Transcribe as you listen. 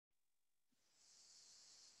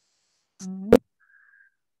Mhm.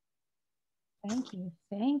 Thank you.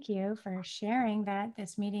 Thank you for sharing that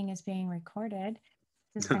this meeting is being recorded.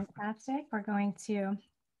 This is fantastic. We're going to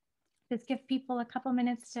just give people a couple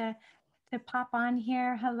minutes to pop on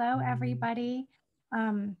here. Hello, everybody.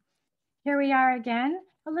 Here we are again,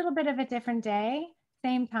 a little bit of a different day,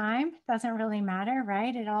 same time, doesn't really matter,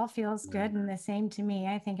 right? It all feels good and the same to me.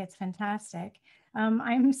 I think it's fantastic.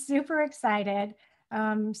 I'm super excited.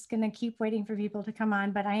 I'm just gonna keep waiting for people to come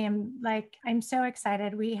on, but I'm so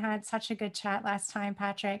excited. We had such a good chat last time,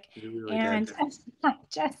 Patrick, Really and did.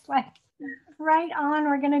 just like right on,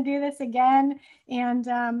 we're gonna do this again.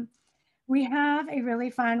 And we have a really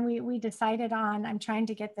fun, we decided on, I'm trying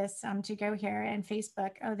to get this to go here and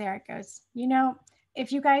Facebook. Oh, there it goes. You know,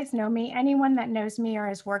 if you guys know me, anyone that knows me or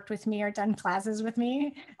has worked with me or done classes with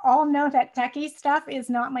me, all know that techie stuff is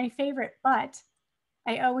not my favorite, but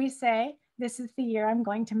I always say, this is the year I'm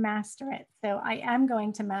going to master it. So I am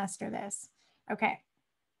going to master this. Okay.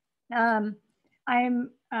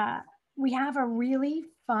 We have a really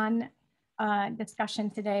fun discussion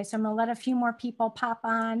today. So I'm gonna let a few more people pop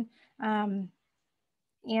on and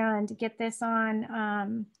get this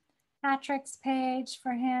on Patrick's page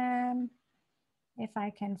for him. If I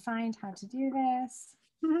can find how to do this.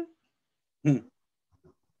 Let's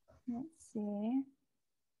see.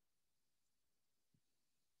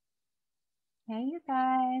 Hey, you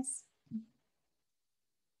guys.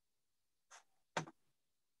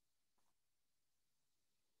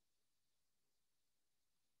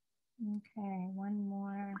 Okay, one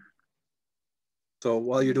more. So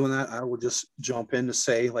while you're doing that, I will just jump in to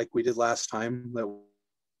say, like we did last time, that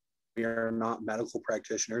we are not medical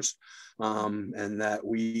practitioners, and that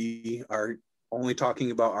we are only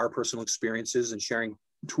talking about our personal experiences and sharing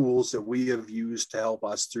tools that we have used to help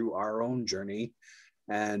us through our own journey,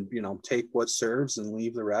 and take what serves and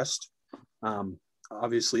leave the rest.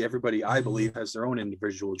 Obviously, everybody, I believe, has their own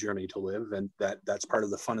individual journey to live, and that's part of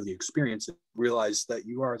the fun of the experience. Realize that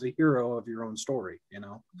you are the hero of your own story.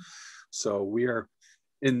 So we are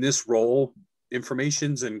in this role,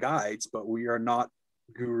 informations and guides, but we are not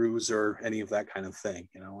gurus or any of that kind of thing.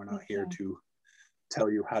 We're not here to tell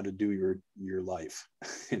you how to do your life.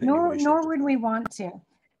 Nor would we want to,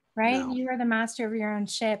 right? No. You are the master of your own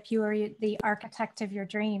ship. You are the architect of your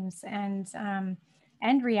dreams and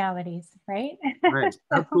realities, right? Right.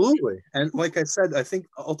 Absolutely. And like I said, I think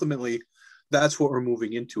ultimately that's what we're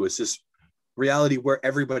moving into, is this reality where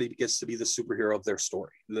everybody gets to be the superhero of their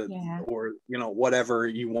story, or whatever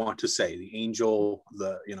you want to say, the angel,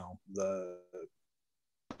 the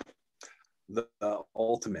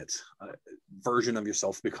ultimate version of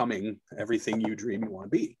yourself, becoming everything you dream you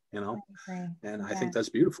want to be. And I think that's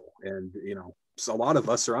beautiful. And so a lot of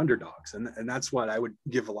us are underdogs, and that's what I would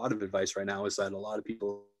give a lot of advice right now, is that a lot of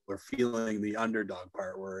people are feeling the underdog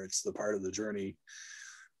part, where it's the part of the journey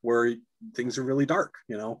where things are really dark,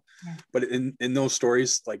 but in those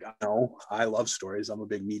stories, like, I love stories. I'm a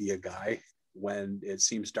big media guy. When it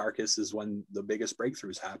seems darkest is when the biggest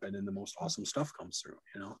breakthroughs happen and the most awesome stuff comes through,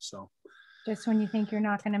 so just when you think you're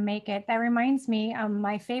not going to make it. That reminds me,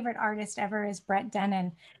 my favorite artist ever is Brett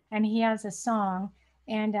Dennen, and he has a song,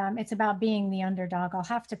 and it's about being the underdog. I'll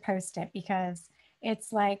have to post it because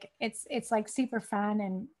it's like super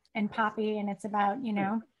fun and poppy, and it's about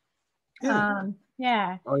yeah.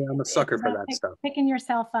 Oh yeah, I'm a sucker for that stuff. Picking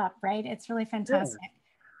yourself up, right? It's really fantastic.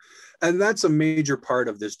 Yeah. And that's a major part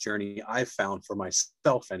of this journey, I found for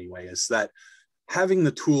myself anyway, is that having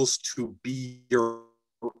the tools to be your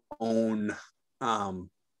own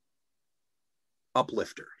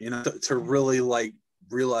uplifter, to really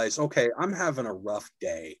realize, okay, I'm having a rough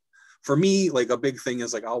day. For me, like, a big thing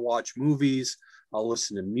is, like, I'll watch movies, I'll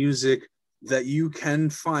listen to music, that you can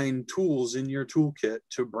find tools in your toolkit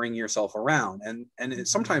to bring yourself around. And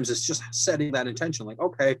sometimes it's just setting that intention, like,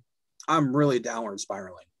 okay, I'm really downward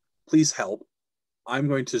spiraling. Please help. I'm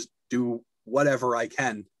going to do whatever I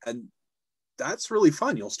can. And that's really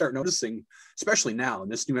fun. You'll start noticing, especially now in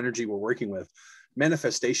this new energy we're working with,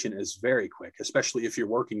 manifestation is very quick, especially if you're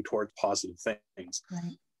working towards positive things.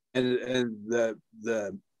 Right. And the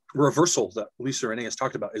reversal that Lisa Renee has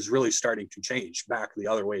talked about is really starting to change back the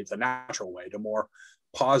other way, the natural way, to more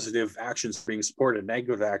positive actions being supported.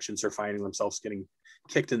 Negative actions are finding themselves getting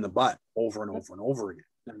kicked in the butt over and over and over again.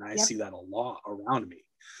 And I see that a lot around me.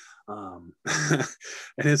 And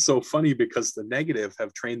it's so funny because the negative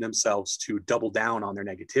have trained themselves to double down on their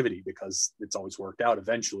negativity, because it's always worked out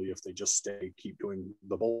eventually. If they just keep doing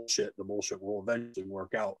the bullshit will eventually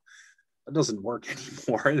work out. It doesn't work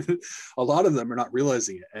anymore. A lot of them are not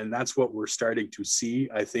realizing it. And that's what we're starting to see,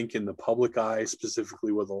 I think, in the public eye,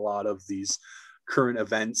 specifically with a lot of these current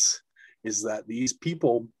events, is that these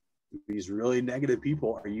people these really negative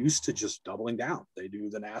people are used to just doubling down. They do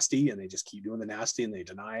the nasty and they just keep doing the nasty and they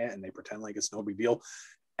deny it and they pretend like it's no big deal.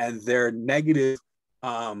 And their negative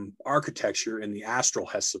architecture in the astral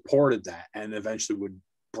has supported that, and eventually would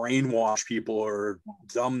brainwash people or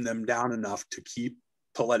dumb them down enough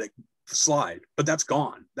to let it slide. But that's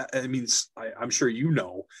gone. That means I'm sure you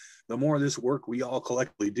know, the more of this work we all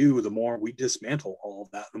collectively do, the more we dismantle all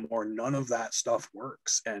of that, the more none of that stuff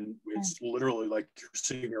works. And it's literally like you're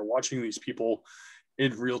sitting here watching these people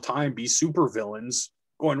in real time be super villains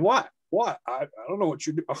going, what? I don't know what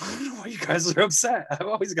you're doing. I don't know why you guys are upset. I've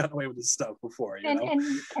always gotten away with this stuff before, you know?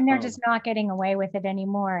 And they're just not getting away with it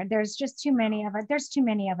anymore. There's just too many of it. There's too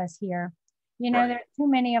many of us here. You know, right. There's too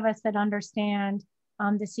many of us that understand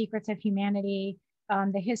the secrets of humanity,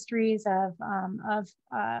 the histories of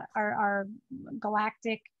our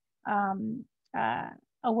galactic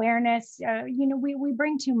awareness. You know, we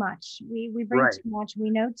bring too much. We bring right. too much. We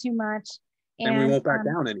know too much. And we won't back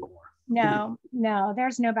down anymore. No,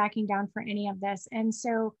 there's no backing down for any of this. And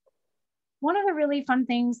so one of the really fun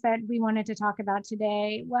things that we wanted to talk about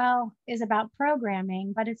today, well, is about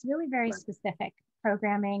programming, but it's really very specific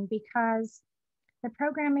programming, because the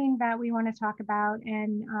programming that we want to talk about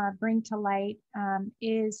and bring to light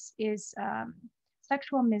is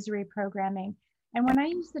sexual misery programming. And when I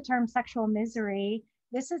use the term sexual misery,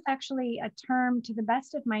 this is actually a term, to the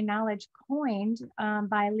best of my knowledge, coined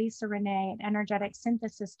by Lisa Renee at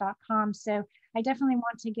energeticsynthesis.com. So I definitely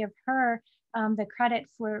want to give her the credit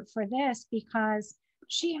for this, because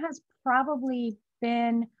she has probably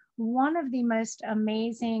been one of the most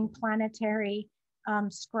amazing planetary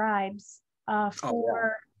scribes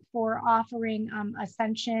for offering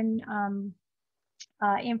ascension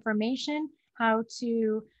information, how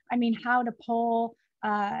to pull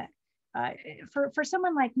for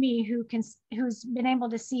someone like me who's been able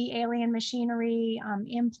to see alien machinery,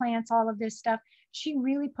 implants, all of this stuff. She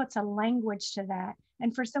really puts a language to that.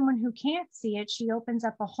 And for someone who can't see it, she opens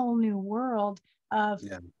up a whole new world of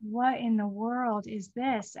what in the world is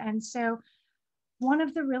this? And so one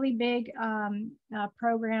of the really big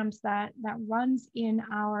programs that runs in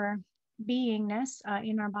our beingness,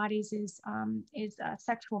 in our bodies, is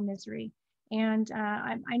sexual misery. And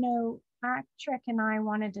I know Patrick and I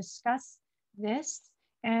want to discuss this,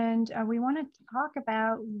 and we want to talk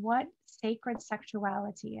about what sacred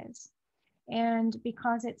sexuality is. And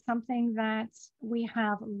because it's something that we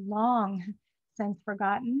have long since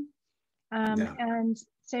forgotten. And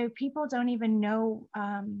so people don't even know,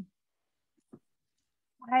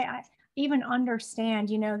 I even understand,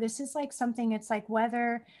 you know, this is like something, it's like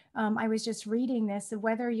whether, I was just reading this,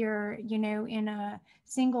 whether you're, you know, in a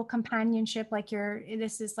single companionship, like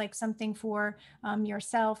this is like something for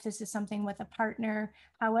yourself, this is something with a partner,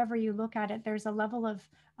 however you look at it, there's a level of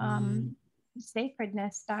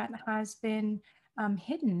sacredness that has been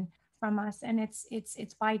hidden from us. And it's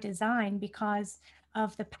by design, because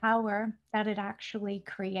of the power that it actually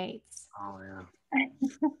creates. Oh, yeah.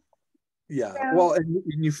 Yeah, well, and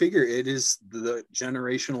you figure it is the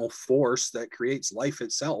generational force that creates life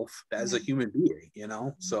itself as a human being, you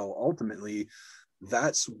know? So ultimately,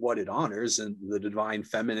 that's what it honors, and the divine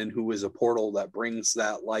feminine, who is a portal that brings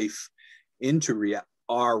that life into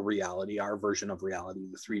our reality, our version of reality,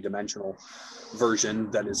 the three-dimensional version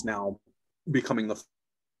that is now becoming the fourth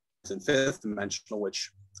and fifth dimensional,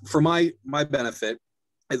 which for my benefit,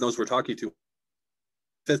 and those we're talking to,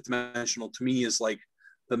 fifth dimensional to me is like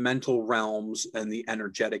the mental realms and the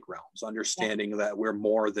energetic realms, understanding that we're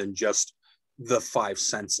more than just the five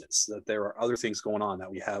senses, that there are other things going on, that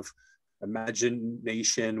we have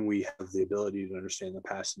imagination, we have the ability to understand the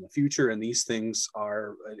past and the future, and these things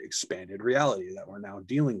are an expanded reality that we're now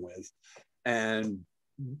dealing with. And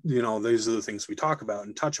you know, these are the things we talk about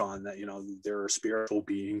and touch on, that, you know, there are spiritual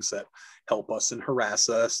beings that help us and harass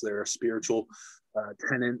us, there are spiritual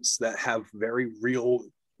tenets that have very real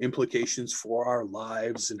implications for our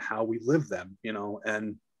lives and how we live them, you know.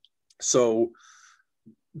 And so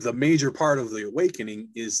the major part of the awakening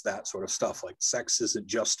is that sort of stuff. Like, sex isn't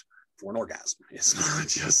just for an orgasm, it's not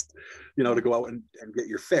just, you know, to go out and get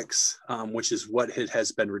your fix, which is what it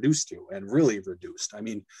has been reduced to, and really reduced. I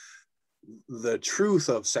mean, the truth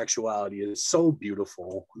of sexuality is so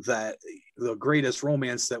beautiful that the greatest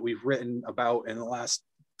romance that we've written about in the last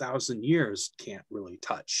 1,000 years can't really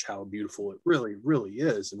touch how beautiful it really, really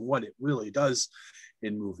is, and what it really does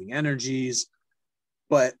in moving energies.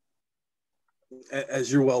 But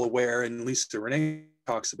as you're well aware, and Lisa Renee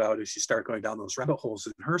talks about, as you start going down those rabbit holes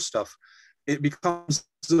in her stuff, it becomes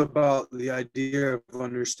about the idea of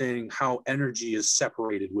understanding how energy is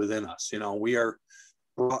separated within us. You know, we are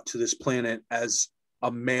brought to this planet as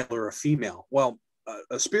a male or a female. Well,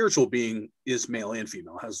 a spiritual being is male and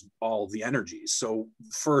female, has all the energies. So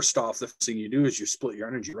first off, the first thing you do is you split your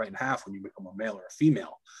energy right in half when you become a male or a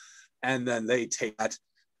female. And then they take that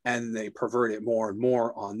and they pervert it more and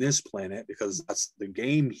more on this planet, because that's the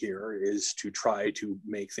game here, is to try to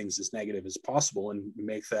make things as negative as possible and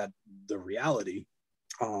make that the reality.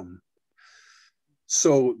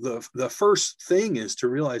 So the first thing is to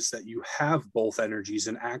realize that you have both energies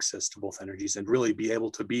and access to both energies, and really be able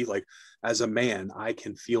to be like, as a man, I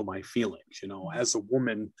can feel my feelings, you know, as a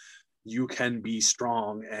woman, you can be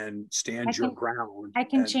strong and stand your ground. I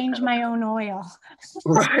can change my own oil.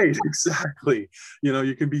 Right, exactly. You know,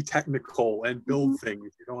 you can be technical and build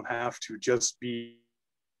things. You don't have to just be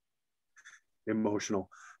emotional.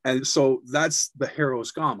 And so that's the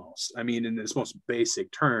Heros Gamos. I mean, in its most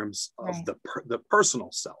basic terms of Right. the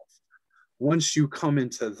personal self. Once you come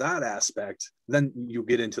into that aspect, then you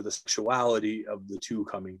get into the sexuality of the two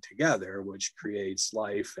coming together, which creates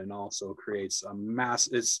life and also creates a mass.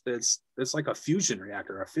 It's like a fusion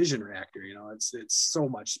reactor, a fission reactor. You know, it's so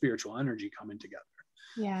much spiritual energy coming together.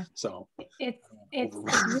 Yeah. So it's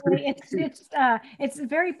really it's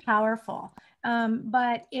very powerful,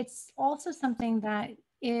 but it's also something that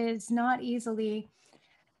is not easily.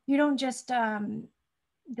 You don't just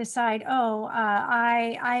decide, oh,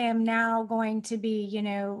 I am now going to be, you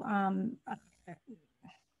know,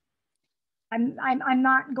 I'm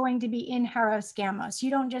not going to be in Haros Gamos. You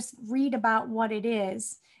don't just read about what it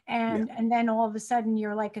is and then all of a sudden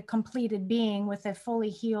you're like a completed being with a fully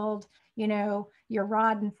healed, you know, your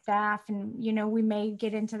rod and staff. And, you know, we may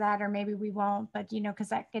get into that or maybe we won't, but, you know, because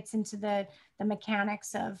that gets into the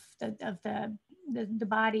mechanics of the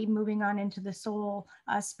body moving on into the soul,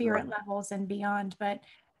 spirit levels and beyond, but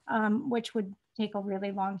which would take a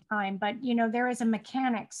really long time. But, you know, there is a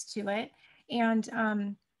mechanics to it.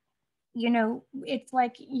 And, you know, it's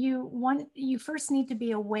like you first need to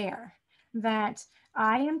be aware that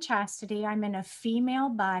I am chastity, I'm in a female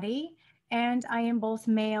body, and I am both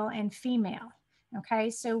male and female. Okay,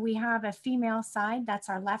 so we have a female side, that's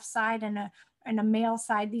our left side, and a male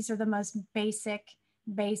side. These are the most basic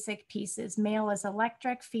pieces. Male is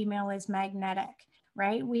electric, female is magnetic,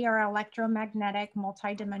 right? We are electromagnetic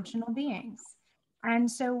multidimensional beings. And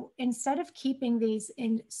so instead of keeping these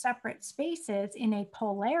in separate spaces in a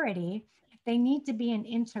polarity, they need to be an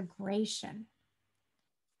integration.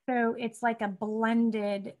 So it's like a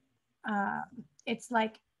blended, it's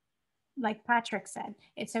like Patrick said,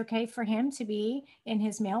 it's okay for him to be in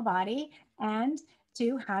his male body and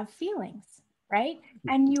to have feelings, right?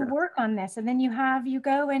 And you work on this, and then you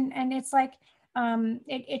go and it's like,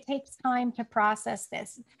 it takes time to process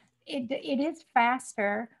this. It is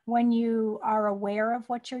faster when you are aware of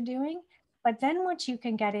what you're doing, but then what you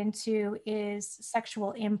can get into is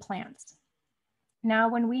sexual implants. Now,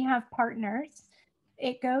 when we have partners,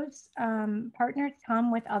 it goes, partners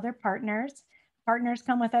come with other partners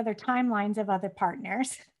come with other timelines of other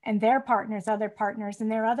partners, and their partners, other partners,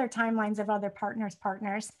 and their other timelines of other partners.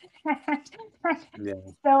 Yeah.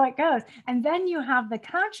 So it goes. And then you have the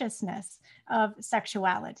consciousness of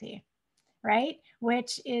sexuality, right?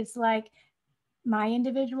 Which is like my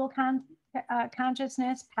individual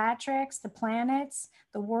consciousness, Patrick's, the planets,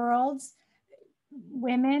 the worlds,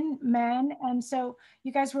 women, men. And so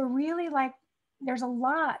you guys were really like, there's a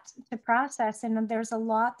lot to process and there's a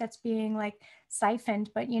lot that's being like siphoned,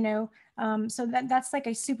 but you know, so that's like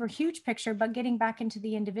a super huge picture. But getting back into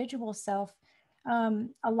the individual self,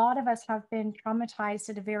 a lot of us have been traumatized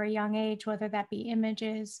at a very young age, whether that be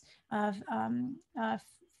images of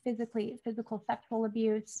physical sexual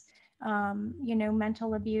abuse, you know,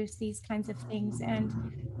 mental abuse, these kinds of things. And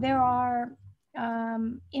there are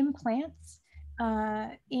implants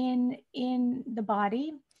in the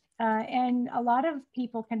body, and a lot of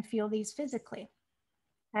people can feel these physically.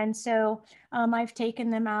 And so I've taken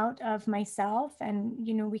them out of myself, and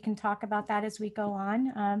you know we can talk about that as we go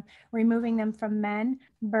on. Removing them from men,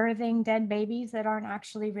 birthing dead babies that aren't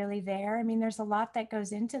actually really there. I mean, there's a lot that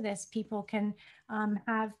goes into this. People can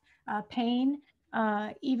have pain,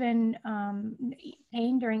 even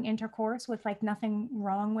pain during intercourse with like nothing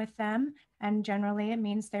wrong with them, and generally it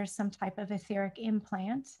means there's some type of etheric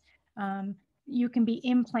implant. You can be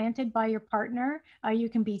implanted by your partner. You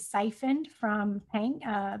can be siphoned from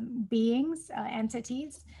beings,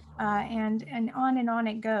 entities, and on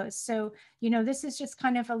it goes. So you know, this is just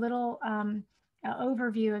kind of a little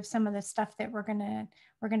overview of some of the stuff that we're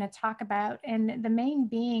gonna talk about. And the main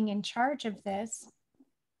being in charge of this,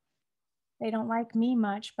 they don't like me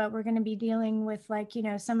much, but we're going to be dealing with, like, you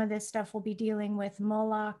know, some of this stuff we'll be dealing with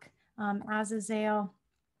Moloch, Azazel,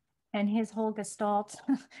 and his whole gestalt.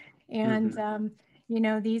 And,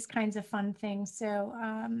 these kinds of fun things. So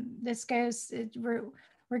this goes,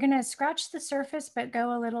 we're going to scratch the surface, but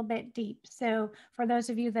go a little bit deep. So for those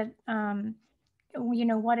of you that,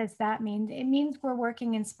 what does that mean? It means we're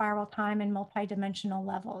working in spiral time and multidimensional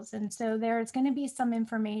levels. And so there's going to be some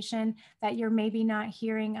information that you're maybe not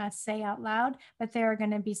hearing us say out loud, but there are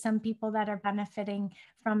going to be some people that are benefiting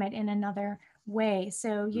from it in another way.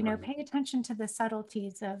 So, pay attention to the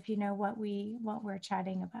subtleties of, what we're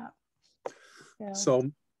chatting about.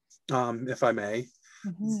 So if I may,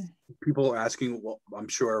 people are asking, well, I'm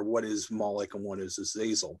sure, what is Moloch and what is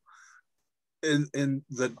Azazel? In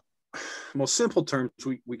the most simple terms,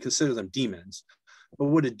 we consider them demons. But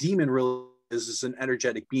what a demon really is an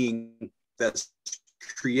energetic being that's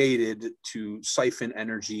created to siphon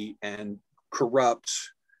energy and corrupt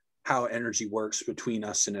how energy works between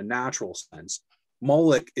us in a natural sense.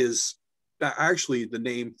 Moloch is actually the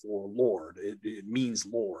name for Lord. It means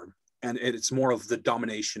Lord. And it's more of the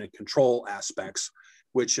domination and control aspects,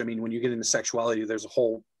 which, I mean, when you get into sexuality, there's a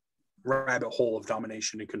whole rabbit hole of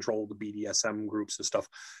domination and control, the BDSM groups and stuff.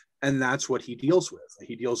 And that's what he deals with.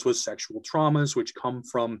 He deals with sexual traumas, which come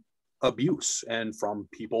from abuse and from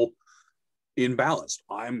people imbalanced.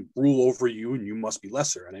 I'm rule over you and you must be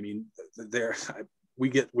lesser. And I mean, we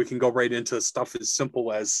can go right into stuff as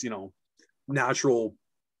simple as, natural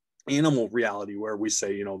animal reality, where we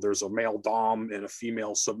say, there's a male dom and a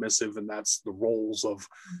female submissive, and that's the roles of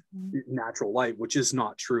natural life, which is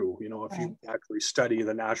not true. If you actually study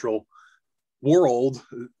the natural world,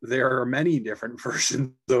 there are many different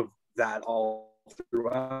versions of that all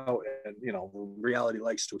throughout, and reality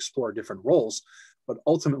likes to explore different roles, but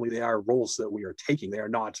ultimately they are roles that we are taking. They are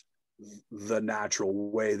not the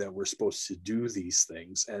natural way that we're supposed to do these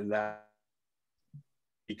things, and that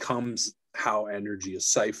becomes how energy is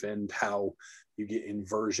siphoned, how you get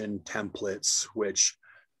inversion templates, which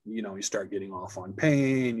you start getting off on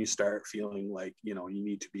pain, you start feeling like you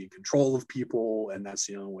need to be in control of people, and that's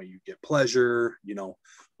the only way you get pleasure.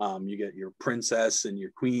 You get your princess and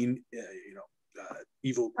your queen,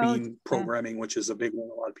 evil queen programming, which is a big one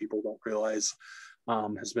a lot of people don't realize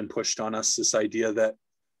has been pushed on us. This idea that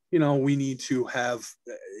we need to have,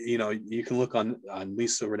 you can look on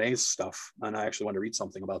Lisa Renee's stuff, and I actually want to read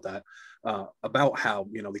something about that, about how,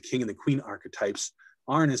 the king and the queen archetypes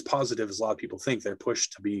aren't as positive as a lot of people think. They're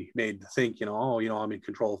pushed to be made to think, I'm in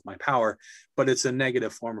control of my power, but it's a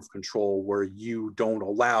negative form of control where you don't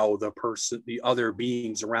allow the other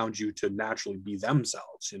beings around you to naturally be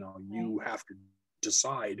themselves. You have to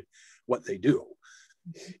decide what they do.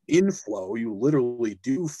 In flow, you literally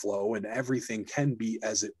do flow, and everything can be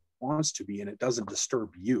as it wants to be, and it doesn't disturb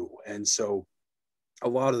you. And so a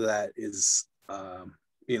lot of that is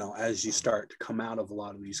as you start to come out of a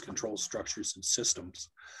lot of these control structures and systems,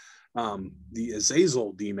 the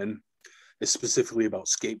Azazel demon is specifically about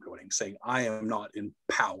scapegoating, saying, I am not in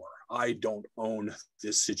power, I don't own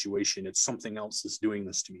this situation, it's something else that's doing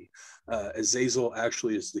this to me. Azazel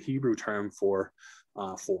actually is the Hebrew term for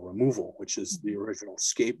removal, which is the original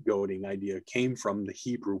scapegoating idea. Came from the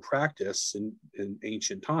Hebrew practice in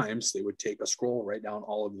ancient times. They would take a scroll, write down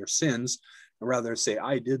all of their sins, and rather than say,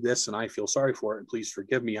 I did this and I feel sorry for it and please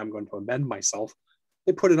forgive me, I'm going to amend myself,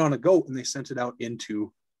 they put it on a goat and they sent it out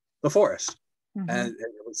into the forest. And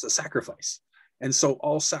it was a sacrifice. And so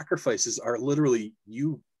all sacrifices are literally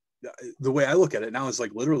the way I look at it now is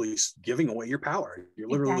like literally giving away your power. You're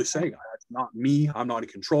literally saying, that's not me, I'm not in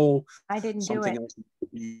control, I didn't something do it. else to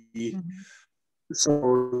be.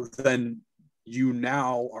 So then you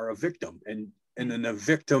now are a victim, and in a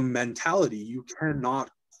victim mentality, you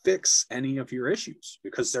cannot fix any of your issues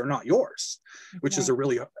because they're not yours, which is a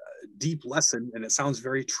really deep lesson. And it sounds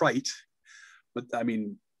very trite, but I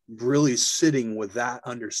mean, really sitting with that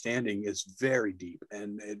understanding is very deep,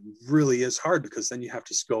 and it really is hard, because then you have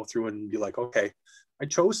to go through and be like, okay, I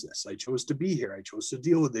chose this, I chose to be here, I chose to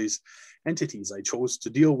deal with these entities, I chose to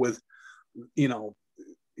deal with,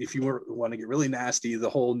 if you want to get really nasty, the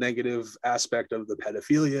whole negative aspect of the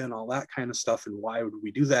pedophilia and all that kind of stuff. And why would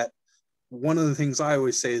we do that? One of the things I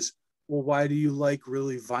always say is, well, why do you like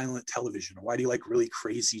really violent television? Or why do you like really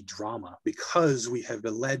crazy drama? Because we have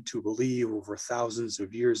been led to believe over thousands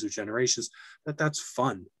of years of generations that that's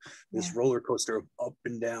fun. This roller coaster of up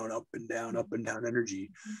and down, up and down, up and down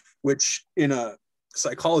energy, which in a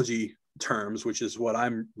psychology terms, which is what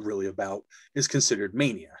I'm really about, is considered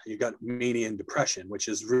mania. You got mania and depression, which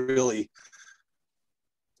is really,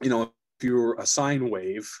 if you're a sine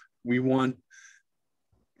wave, we want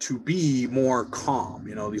to be more calm,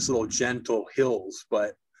 these little gentle hills,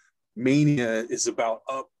 but mania is about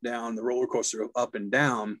up, down, the roller coaster of up and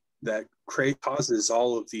down. that causes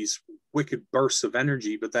all of these wicked bursts of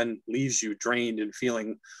energy, but then leaves you drained and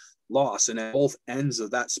feeling lost. And at both ends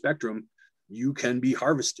of that spectrum, you can be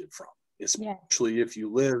harvested from, especially if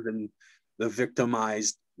you live in the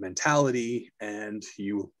victimized mentality and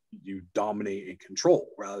you dominate and control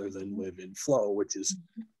rather than live in flow, which is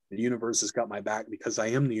the universe has got my back because I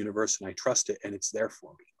am the universe and I trust it and it's there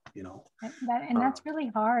for me, you know. That's really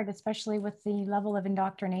hard, especially with the level of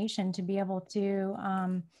indoctrination, to be able to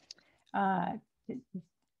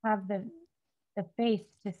have the faith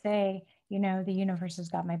to say, you know, the universe has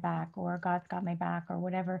got my back or God's got my back or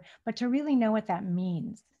whatever, but to really know what that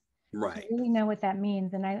means. Right. To really know what that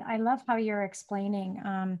means. And I love how you're explaining.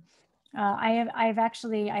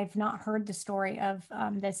 I've not heard the story of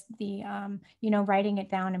you know, writing it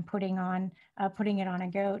down and putting it on a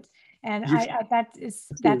goat. And that's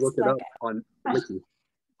look it like, up on Wiki.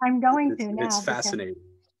 I'm going to now. It's fascinating.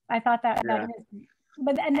 I thought that is,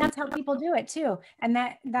 and that's how people do it too. And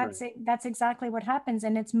that's exactly what happens.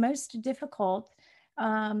 And it's most difficult.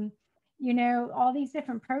 You know, all these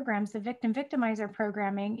different programs, the victimizer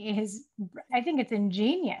programming is, I think it's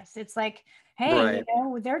ingenious. It's like, hey, you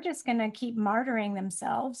know, they're just going to keep martyring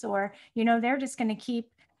themselves, or, you know, they're just going to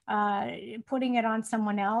keep putting it on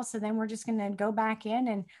someone else. And then we're just going to go back in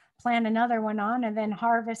and plant another one on and then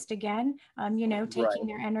harvest again, you know, taking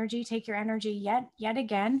their energy, take your energy yet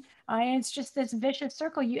again. And it's just this vicious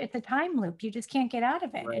circle. It's a time loop. You just can't get out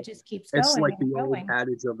of it. It just keeps going. It's like the old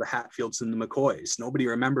adage of the Hatfields and the McCoys. Nobody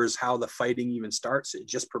remembers how the fighting even starts. It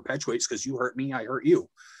just perpetuates because you hurt me, I hurt you.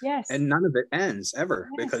 Yes. And none of it ends ever,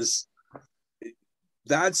 because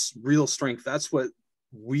that's real strength. That's what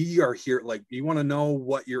we are here. Like, you want to know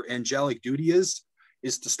what your angelic duty is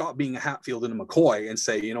to stop being a Hatfield and a McCoy and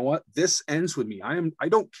say, you know what, this ends with me. I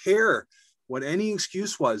don't care what any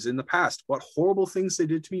excuse was in the past, what horrible things they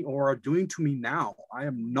did to me or are doing to me now. I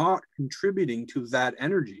am not contributing to that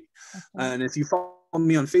energy. And if you follow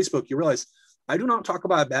me on Facebook, you realize I do not talk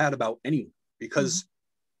bad about anyone, because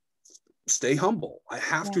stay humble. I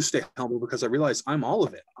have to stay humble because I realize I'm all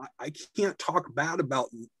of it. I can't talk bad about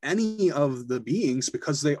any of the beings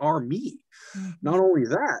because they are me. Not only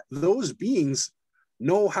that, those beings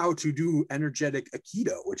know how to do energetic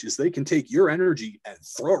aikido, which is they can take your energy and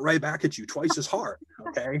throw it right back at you twice as hard.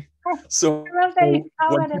 Okay. So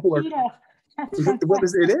when people are,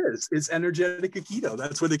 it's energetic aikido.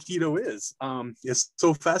 That's what aikido is. It's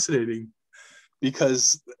so fascinating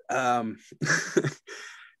because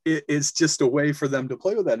it's just a way for them to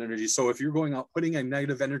play with that energy. So if you're going out putting a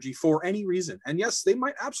negative energy for any reason, and yes, they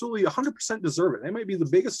might absolutely 100% deserve it. They might be the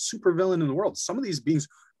biggest supervillain in the world. Some of these beings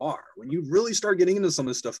are. When you really start getting into some of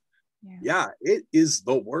this stuff, it is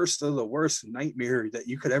the worst of the worst nightmare that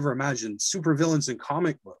you could ever imagine. Supervillains in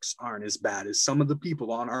comic books aren't as bad as some of the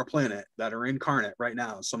people on our planet that are incarnate right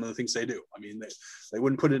now. Some of the things they do. I mean, they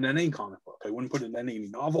wouldn't put it in any comic book. They wouldn't put it in any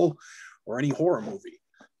novel or any horror movie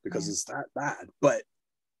because it's that bad. But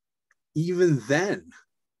even then,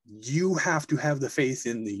 you have to have the faith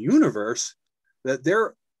in the universe that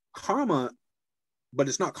their karma, but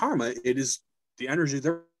it's not karma, it is the energy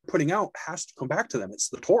they're putting out has to come back to them. It's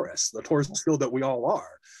the Taurus field that we all are.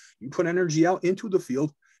 You put energy out into the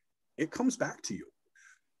field, it comes back to you.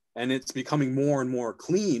 And it's becoming more and more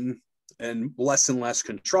clean and less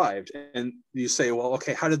contrived. And you say, well,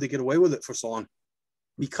 okay, how did they get away with it for so long?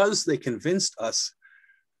 Because they convinced us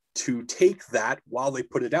to take that while they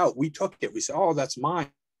put it out. We took it. We said, oh, that's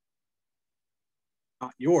mine,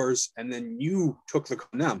 not yours. And then you took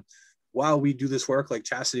them. While we do this work like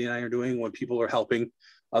Chastity and I are doing, when people are helping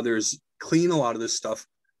others clean a lot of this stuff,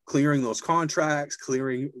 clearing those contracts,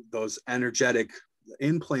 clearing those energetic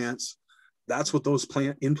implants, that's what those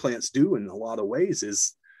implants do in a lot of ways,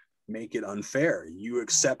 is make it unfair. You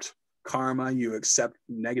accept karma, you accept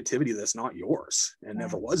negativity that's not yours and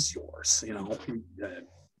never was yours, you know,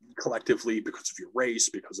 collectively, because of your race,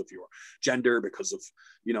 because of your gender, because of,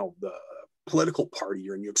 you know, the political party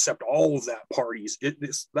you're in. You accept all of that parties.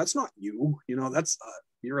 That's not you, you know, that's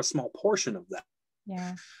you're a small portion of that.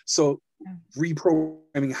 So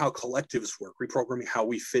reprogramming how collectives work, reprogramming how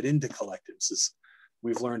we fit into collectives, is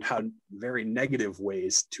we've learned how very negative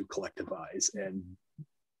ways to collectivize and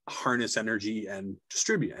harness energy and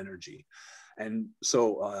distribute energy. And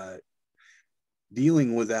so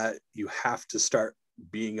dealing with that, you have to start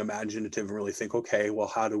being imaginative and really think, okay, well,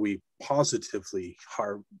 how do we positively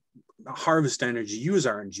harvest energy, use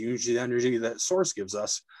our energy, use the energy that source gives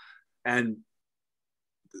us? And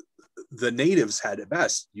the natives had it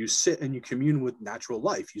best. You sit and you commune with natural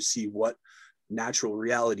life. You see what natural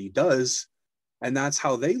reality does. And that's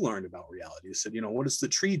how they learned about reality. They said, you know, what does the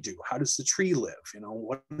tree do? How does the tree live? You know,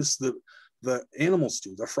 what does the the animals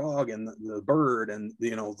do, the frog and the bird and,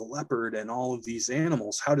 you know, the leopard and all of these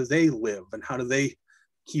animals, how do they live and how do they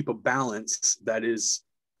keep a balance that is,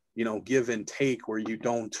 you know, give and take, where you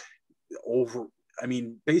don't over, I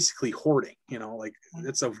mean, basically hoarding, you know, like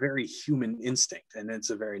it's a very human instinct, and it's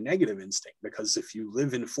a very negative instinct, because if you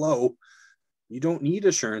live in flow, you don't need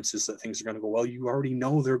assurances that things are going to go well. You already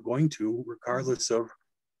know they're going to, regardless of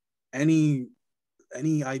any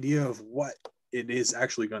idea of what it is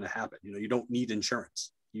actually going to happen. You know, you don't need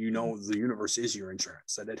insurance. You know, the universe is your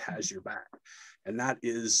insurance, that it has your back. And that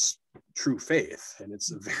is true faith. And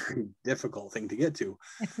it's a very difficult thing to get to.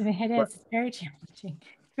 It is very challenging.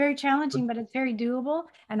 It's very challenging, but it's very doable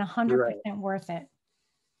and 100% worth it.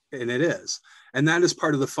 And it is. And that is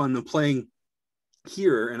part of the fun of playing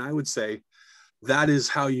here. And I would say that is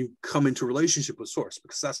how you come into relationship with Source,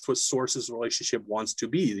 because that's what Source's relationship wants to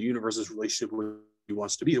be. The universe's relationship with you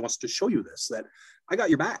wants to be. It wants to show you this, that I got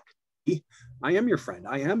your back. I am your friend.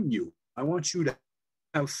 I am you. I want you to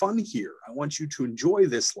have fun here. I want you to enjoy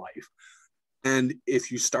this life. And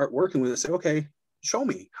if you start working with it, say, okay, show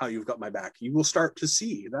me how you've got my back. You will start to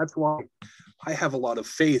see. That's why I have a lot of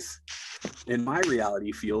faith in my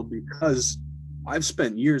reality field, because I've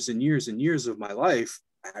spent years and years and years of my life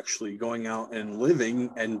actually going out and living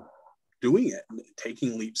and doing it,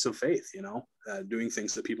 taking leaps of faith, you know, doing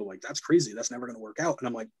things that people are like, that's crazy, that's never going to work out. And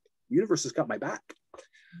I'm like, the universe has got my back.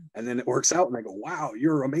 And then it works out and I go, wow,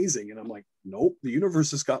 you're amazing. And I'm like, nope, the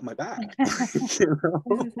universe has got my back. You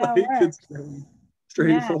know? Like, it's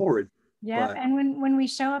straightforward. Yeah. And when we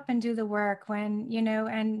show up and do the work, when, you know,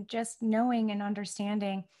 and just knowing and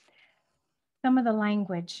understanding some of the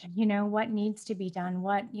language, you know, what needs to be done,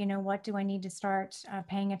 what, you know, what do I need to start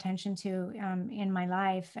paying attention to in my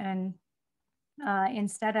life? And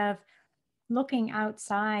instead of looking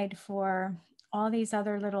outside for all these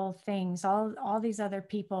other little things, all these other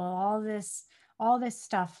people, all this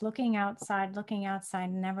stuff, looking outside,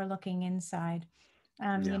 and never looking inside.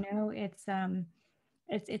 You know, it's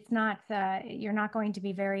not, you're not going to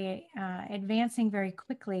be very advancing very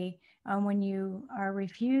quickly when you are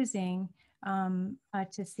refusing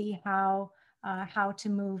to see how to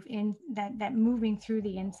move in, that moving through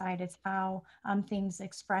the inside is how things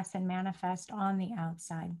express and manifest on the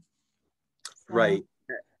outside. So. Right.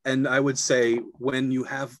 And I would say, when you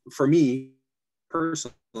have, for me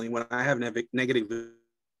personally, when I have negative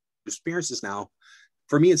experiences now,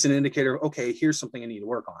 for me, it's an indicator of, okay, here's something I need to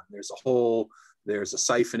work on. There's a hole, there's a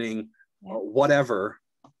siphoning, whatever.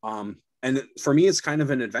 And for me, it's kind of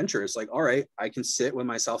an adventure. It's like, all right, I can sit with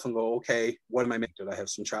myself and go, okay, what am I making? Did I have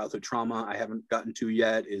some childhood trauma I haven't gotten to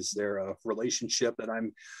yet? Is there a relationship that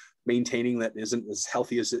I'm maintaining that isn't as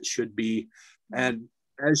healthy as it should be? And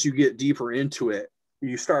as you get deeper into it,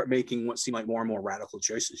 you start making what seem like more and more radical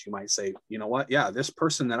choices. You might say, you know what? Yeah, this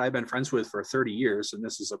person that I've been friends with for 30 years, and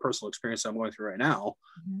this is a personal experience I'm going through right now,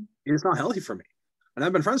 is not healthy for me. And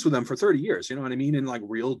I've been friends with them for 30 years, you know what I mean? And like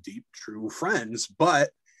real deep, true friends. But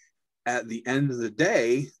at the end of the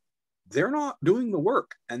day, they're not doing the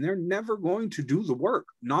work, and they're never going to do the work.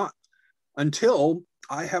 Not until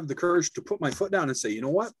I have the courage to put my foot down and say, you know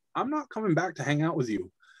what? I'm not coming back to hang out with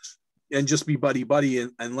you and just be buddy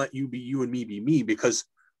and let you be you and me be me, because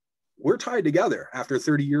we're tied together after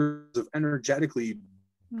 30 years of energetically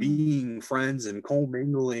being friends and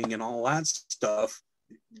co-mingling and all that stuff.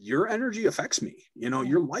 Your energy affects me, you know,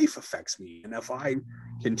 your life affects me. And if I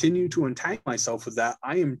continue to entangle myself with that,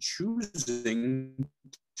 I am choosing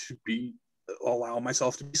to allow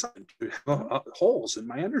myself to be something, to have holes in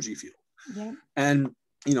my energy field. And,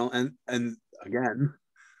 you know, and again,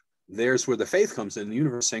 there's where the faith comes in, the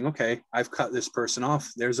universe saying, okay, I've cut this person off.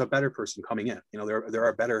 There's a better person coming in. You know, there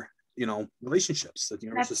are better, you know, relationships that the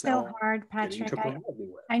universe That's is now so hard, Patrick. with.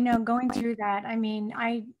 I know, going through that. I mean,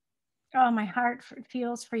 my heart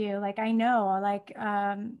feels for you. Like, I know, like,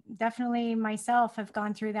 definitely myself have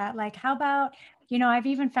gone through that. Like, how about, you know, I've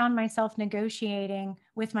even found myself negotiating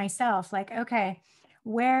with myself, like, okay,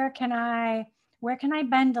 where can I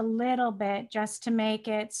bend a little bit just to make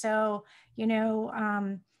it so, you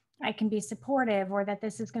know, I can be supportive, or that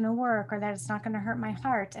this is going to work, or that it's not going to hurt my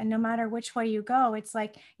heart. And no matter which way you go, it's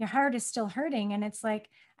like your heart is still hurting. And it's like,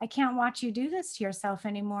 I can't watch you do this to yourself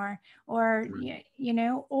anymore. Or, you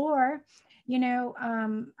know, or, you know,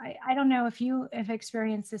 I don't know if you have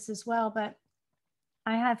experienced this as well, but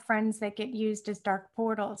I have friends that get used as dark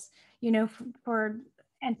portals, you know, for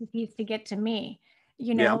entities to get to me,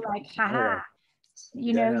 you know, like, haha.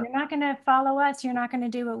 You know, you're not going to follow us. You're not going to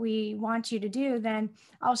do what we want you to do. Then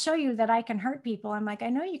I'll show you that I can hurt people. I'm like, I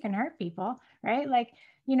know you can hurt people, right? Like,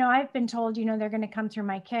 you know, I've been told, you know, they're going to come through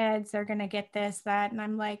my kids. They're going to get this, that. And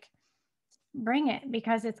I'm like, bring it,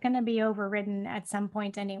 because it's going to be overridden at some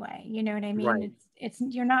point anyway. You know what I mean? Right.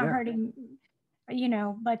 You're not Yeah. hurting,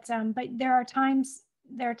 but there are times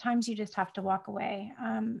you just have to walk away,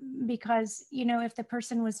 because, if the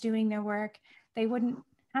person was doing their work, they wouldn't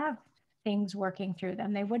have things working through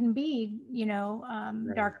them. They wouldn't be,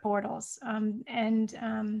 Right. dark portals, and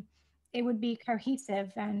it would be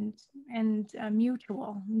cohesive and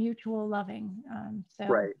mutual loving. So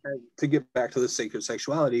Right. And to get back to the sacred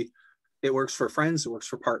sexuality, it works for friends, it works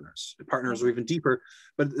for partners. yeah, Partners are even deeper,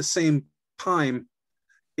 but at the same time,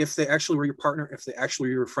 if they actually were your partner, if they actually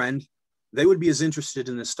were your friend, they would be as interested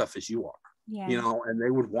in this stuff as you are, yeah, and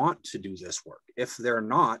they would want to do this work. If they're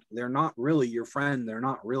not really your friend, they're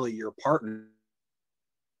not really your partner.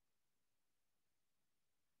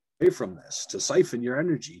 Away from this, to siphon your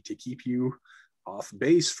energy, to keep you off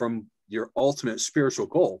base from your ultimate spiritual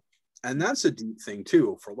goal. And that's a deep thing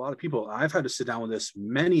too for a lot of people. I've had to sit down with this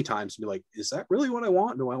many times and be like, is that really what I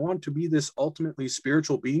want? Do I want to be this ultimately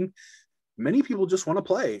spiritual being? Many people just want to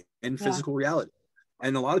play in yeah, physical reality.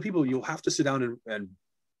 And a lot of people, you'll have to sit down and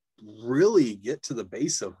really get to the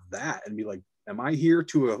base of that and be like, am I here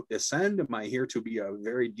to ascend? Am I here to be a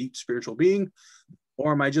very deep spiritual being?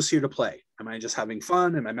 Or am I just here to play? Am I just having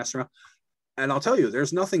fun? Am I messing around? And I'll tell you,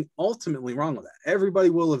 there's nothing ultimately wrong with that. Everybody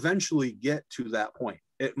will eventually get to that point.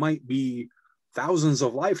 It might be thousands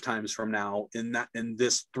of lifetimes from now in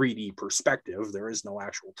this 3D perspective. There is no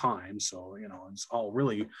actual time. So, it's all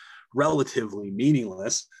really relatively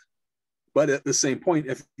meaningless. But at the same point,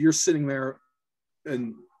 if you're sitting there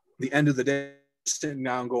and the end of the day, sitting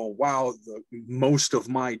down going, wow, most of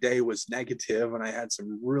my day was negative and I had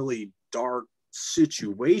some really dark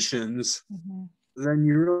situations, mm-hmm. then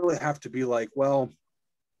you really have to be like, well,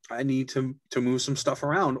 I need to move some stuff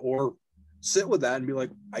around, or sit with that and be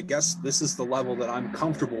like, I guess this is the level that I'm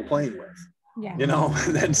comfortable playing with, Yeah,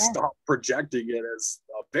 and then yeah, stop projecting it as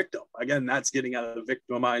a victim. Again, that's getting out of the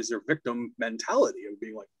victimizer victim mentality of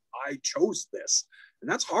being like, I chose this.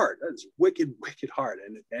 And that's hard. That's wicked, wicked hard.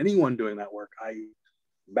 And anyone doing that work, I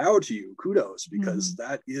bow to you, kudos, because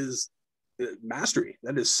mm-hmm. that is mastery.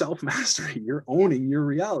 That is self-mastery. You're Yeah, owning your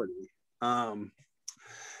reality.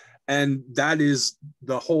 And that is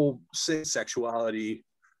the whole sexuality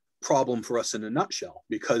problem for us in a nutshell,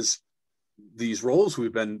 because these roles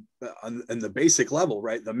we've been in the basic level,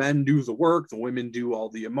 right? The men do the work, the women do all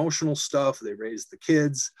the emotional stuff, they raise the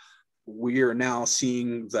kids. We are now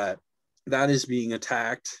seeing that is being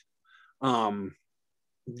attacked. And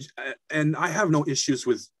I have no issues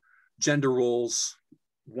with gender roles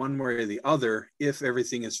one way or the other if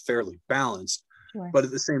everything is fairly balanced. sure. But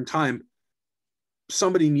at the same time,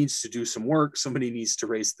 somebody needs to do some work. Somebody needs to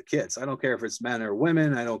raise the kids. I don't care if it's men or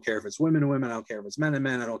women. I don't care if it's women and women. I don't care if it's men and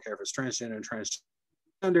men. I don't care if it's transgender and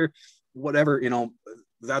transgender, whatever,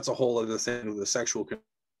 that's a whole other thing with the sexual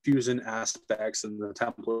confusion aspects and the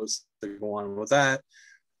templates that go on with that,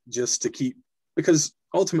 just to keep, because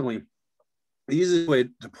ultimately the easiest way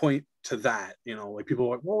to point to that, like people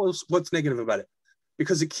are like, well, what's negative about it?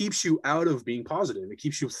 Because it keeps you out of being positive. It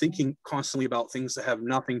keeps you thinking constantly about things that have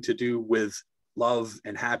nothing to do with love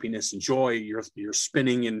and happiness and joy. You're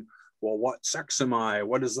spinning in, well, what sex am I?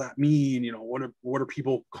 What does that mean? What are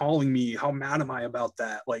people calling me? How mad am I about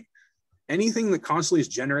that? Like anything that constantly is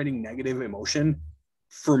generating negative emotion,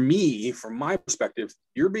 for me, from my perspective,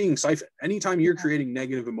 you're being siphoned. Anytime you're creating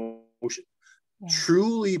negative emotion, Yeah.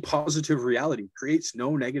 truly positive reality creates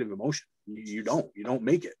no negative emotion. You don't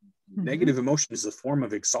make it. Mm-hmm. Negative emotion is a form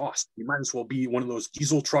of exhaust. You might as well be one of those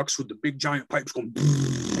diesel trucks with the big giant pipes going,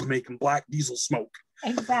 making black diesel smoke.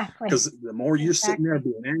 Exactly. Because the more you're sitting there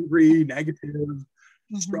being angry, negative,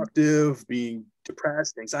 destructive, being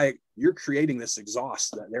depressed, anxiety, you're creating this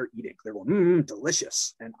exhaust that they're eating. They're going,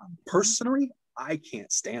 delicious. And personally, I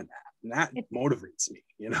can't stand that. And that motivates me,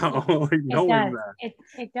 knowing that.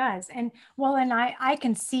 It does. And well, and I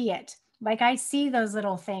can see it. Like I see those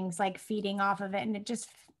little things like feeding off of it, and it just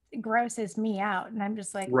grosses me out. And I'm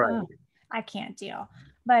just like, right. I can't deal.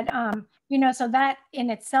 But so that in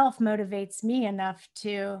itself motivates me enough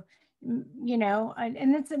to,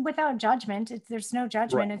 and it's without judgment. There's no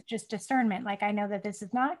judgment. Right. It's just discernment. Like I know that this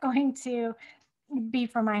is not going to be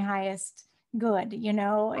for my highest good, Right.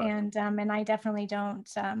 and I definitely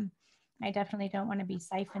don't want to be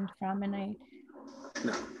siphoned from. And I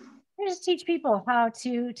just teach people how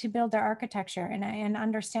to build their architecture and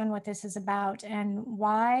understand what this is about and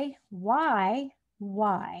why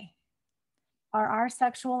are our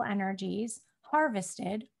sexual energies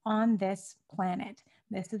harvested on this planet?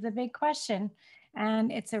 This is a big question.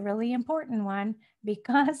 And it's a really important one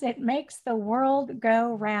because it makes the world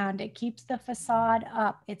go round. It keeps the facade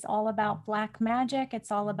up. It's all about black magic.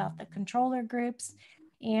 It's all about the controller groups.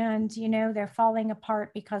 And, you know, they're falling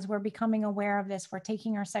apart because we're becoming aware of this. We're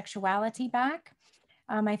taking our sexuality back.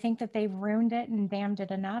 I think that they've ruined it and damned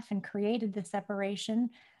it enough and created the separation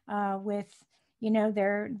with, you know,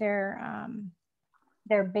 their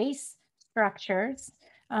base structures,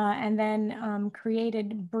 and then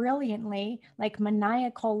created brilliantly, like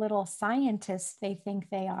maniacal little scientists they think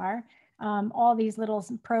they are. All these little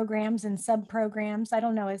programs and sub programs. I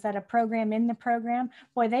don't know, is that a program in the program?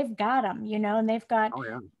 Boy, they've got them, you know, and they've got Oh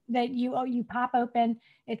yeah. that you pop open.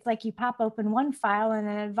 It's like you pop open one file and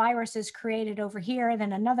then a virus is created over here,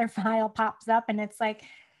 then another file pops up, and it's like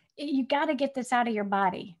you got to get this out of your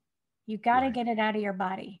body. You got to Right. get it out of your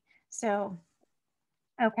body. So,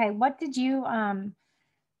 okay, what did you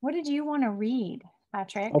want to read,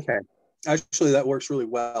 Patrick? Okay. Actually, that works really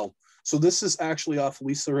well. So this is actually off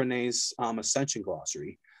Lisa Renee's Ascension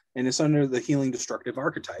Glossary, and it's under the Healing Destructive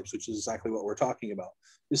Archetypes, which is exactly what we're talking about.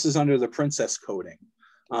 This is under the Princess Coding,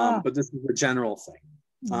 but this is a general thing.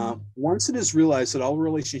 Once it is realized that all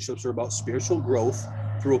relationships are about spiritual growth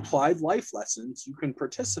through applied life lessons, you can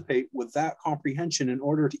participate with that comprehension in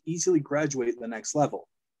order to easily graduate the next level.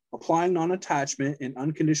 Applying non-attachment and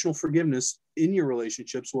unconditional forgiveness in your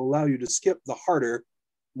relationships will allow you to skip the harder,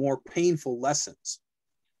 more painful lessons.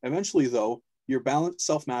 Eventually, though, your balanced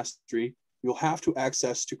self-mastery you'll have to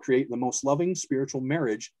access to create the most loving spiritual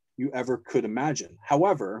marriage you ever could imagine.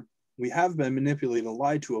 However, we have been manipulated and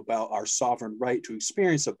lied to about our sovereign right to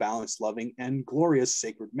experience a balanced, loving, and glorious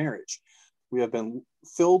sacred marriage. We have been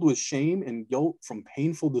filled with shame and guilt from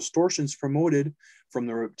painful distortions promoted from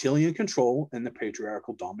the reptilian control and the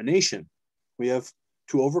patriarchal domination. We have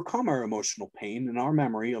to overcome our emotional pain and our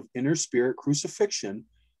memory of inner spirit crucifixion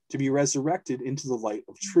to be resurrected into the light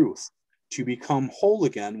of truth. To become whole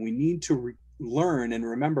again, we need to learn and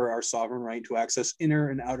remember our sovereign right to access inner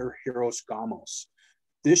and outer hieros gamos.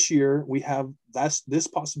 This year, we have this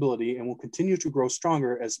possibility and will continue to grow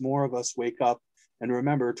stronger as more of us wake up and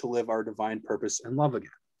remember to live our divine purpose and love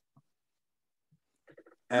again.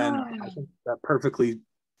 And I think that perfectly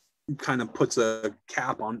kind of puts a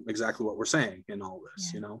cap on exactly what we're saying in all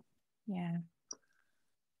this, you know? Yeah.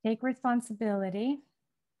 Take responsibility.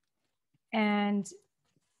 And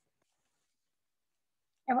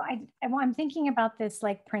I'm thinking about this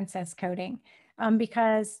like princess coding,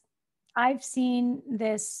 because I've seen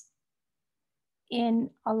this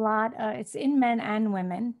in a lot, it's in men and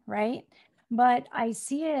women, right? But I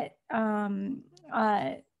see it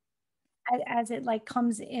as it like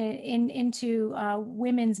comes into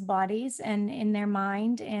women's bodies and in their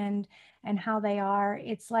mind and how they are.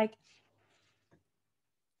 It's like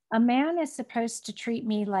a man is supposed to treat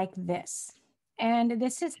me like this, and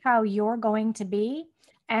this is how you're going to be,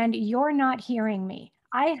 and you're not hearing me.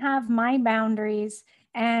 I have my boundaries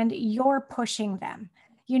and you're pushing them.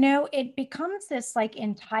 You know, it becomes this like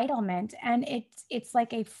entitlement, and it's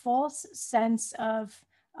like a false sense of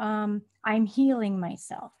I'm healing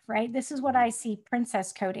myself, right? This is what I see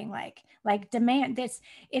princess coding like demand this.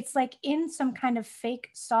 It's like in some kind of fake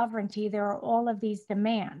sovereignty, there are all of these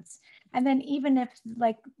demands. And then even if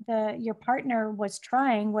like your partner was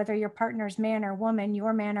trying, whether your partner's man or woman,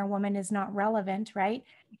 your man or woman is not relevant, right?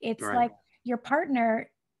 It's Right. like your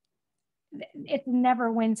partner, it's a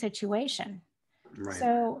never win situation. Right.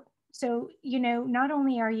 So, you know, not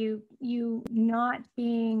only are you not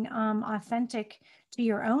being authentic to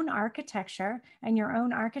your own architecture, and your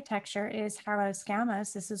own architecture is Haros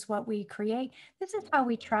Gamos. This is what we create. This is how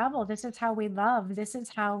we travel. This is how we love. This is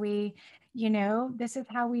how we, you know, this is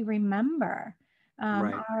how we remember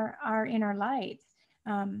Right. our inner light.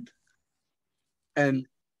 And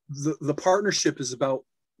the partnership is about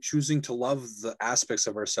choosing to love the aspects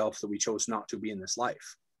of ourselves that we chose not to be in this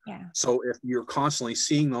life. Yeah. So if you're constantly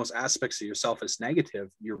seeing those aspects of yourself as negative,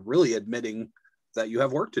 you're really admitting that you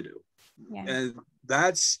have work to do. Yeah. And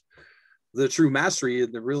that's the true mastery,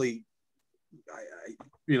 the really,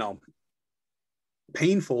 you know,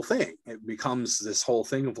 painful thing. It becomes this whole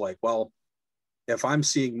thing of like, well, if I'm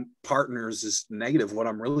seeing partners as negative, what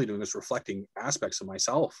I'm really doing is reflecting aspects of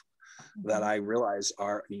myself that I realize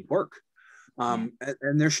need work. And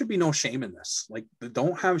there should be no shame in this. Like,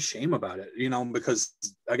 don't have shame about it, you know, because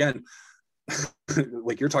again,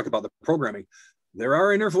 like you're talking about the programming, there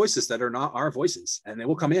are inner voices that are not our voices, and they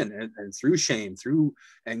will come in and through shame, through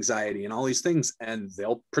anxiety and all these things, and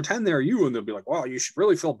they'll pretend they're you, and they'll be like, well, you should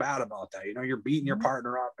really feel bad about that. You know, you're beating your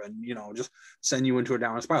partner up and, you know, just send you into a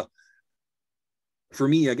downward spiral. for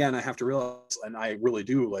me, again, I have to realize, and I really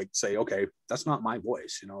do like say, okay, that's not my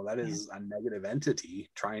voice. You know, that is a negative entity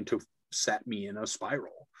trying to set me in a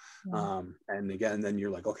spiral. And again, then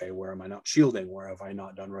you're like, okay, where am I not shielding? Where have I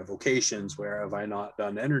not done revocations? Where have I not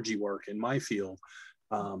done energy work in my field?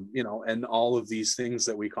 You know, and all of these things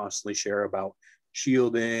that we constantly share about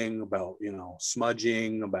shielding, about, you know,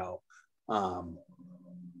 smudging, about,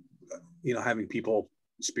 you know, having people,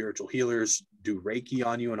 spiritual healers, do Reiki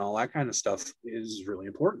on you and all that kind of stuff is really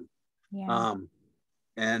important.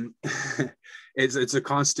 And it's a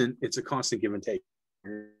constant give and take.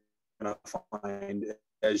 You're gonna find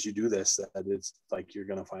as you do this that it's like you're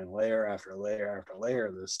gonna find layer after layer after layer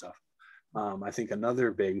of this stuff. I think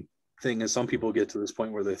another big thing is some people get to this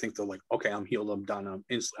point where they think they're like, okay, I'm healed, I'm done, I'm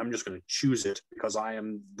just going to choose it because I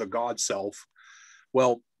am the God self.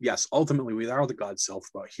 Well, yes, ultimately we are the God self,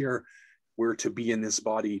 but here we're to be in this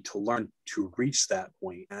body to learn to reach that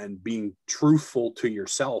point, and being truthful to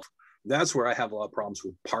yourself. That's where I have a lot of problems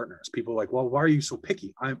with partners. People are like, well, why are you so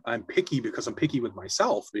picky? I'm picky because I'm picky with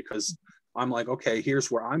myself, because I'm like, okay, here's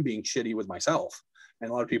where I'm being shitty with myself. And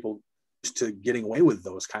a lot of people to getting away with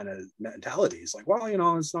those kind of mentalities, like, well, you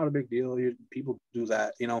know, it's not a big deal, people do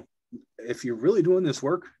that. You know, if you're really doing this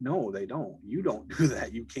work, no, they don't. You don't do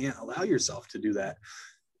that. You can't allow yourself to do that.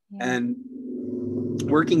 And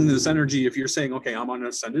working in this energy, if you're saying, okay, I'm on an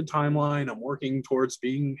ascended timeline, I'm working towards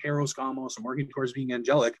being Heros Gamos, I'm working towards being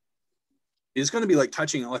angelic, it's going to be like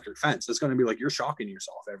touching an electric fence. It's going to be like you're shocking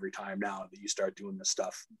yourself every time now that you start doing this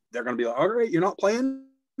stuff. They're going to be like, all right, you're not playing,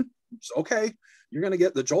 it's okay, you're going to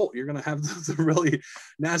get the jolt, you're going to have the really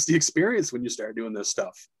nasty experience when you start doing this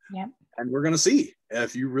stuff. And we're going to see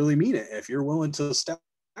if you really mean it, if you're willing to step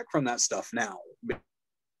back from that stuff now.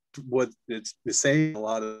 What it's saying, a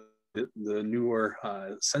lot of the newer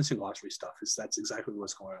sensing glossary stuff is that's exactly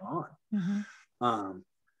what's going on.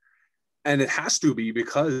 And it has to be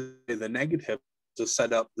because the negative to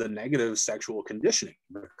set up the negative sexual conditioning,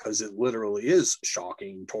 because it literally is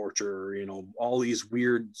shocking, torture, you know, all these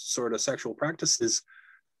weird sort of sexual practices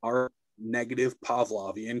are negative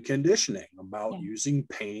Pavlovian conditioning about using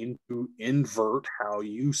pain to invert how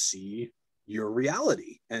you see your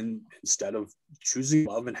reality. And instead of choosing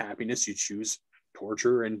love and happiness, you choose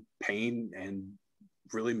torture and pain and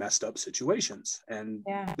really messed up situations. And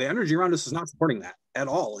the energy around us is not supporting that at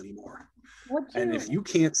all anymore. And if you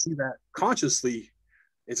can't see that consciously,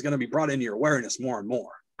 it's going to be brought into your awareness more and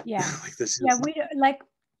more. Like this is, we like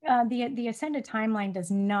the ascended timeline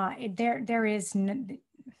does not, there is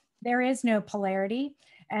no polarity,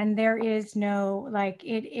 and there is no, like,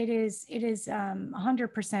 it is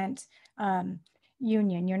 100%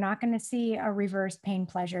 union. You're not going to see a reverse pain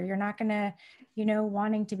pleasure. You're not going to, you know,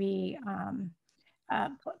 wanting to be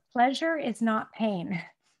pleasure is not pain.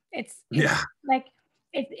 It's like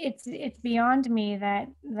it's beyond me that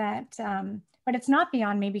but it's not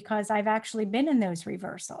beyond me because I've actually been in those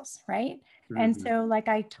reversals, right? And so, like,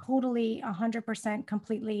 I totally 100%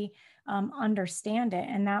 completely understand it.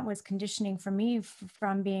 And that was conditioning for me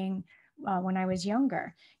from being when I was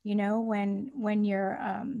younger. You know, when you're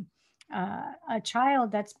a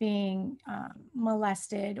child that's being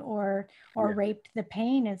molested or raped, the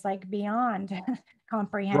pain is like beyond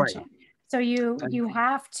comprehension. So you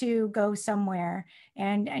have to go somewhere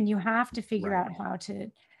and you have to figure out how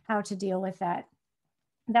to deal with that.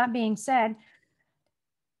 That being said,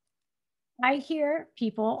 I hear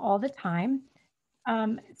people all the time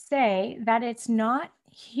say that it's not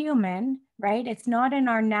human, right? It's not in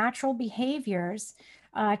our natural behaviors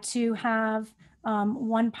to have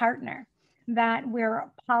one partner, that we're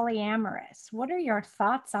polyamorous. What are your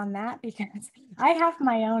thoughts on that? Because I have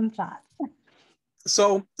my own thoughts.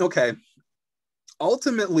 So, okay.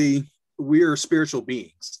 Ultimately, we're spiritual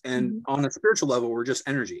beings. And on a spiritual level, we're just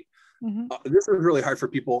energy. This is really hard for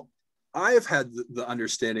people. I've had the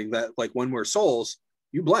understanding that, like, when we're souls,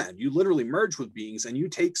 you blend, you literally merge with beings and you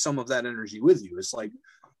take some of that energy with you. It's like,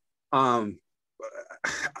 I'm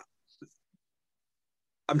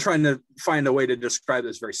trying to find a way to describe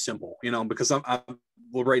this very simple, you know, because well,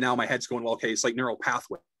 right now my head's going, well, okay, it's like neural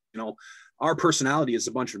pathway. You know, our personality is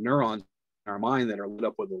a bunch of neurons in our mind that are lit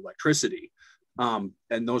up with electricity. And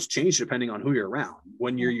those change depending on who you're around.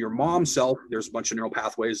 When you're your mom self, there's a bunch of neural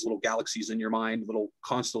pathways, little galaxies in your mind, little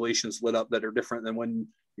constellations lit up that are different than when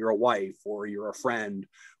you're a wife or you're a friend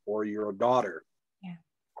or you're a daughter.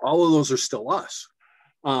 All of those are still us,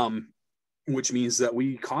 which means that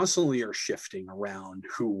we constantly are shifting around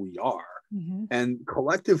who we are. And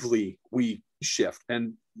collectively we shift.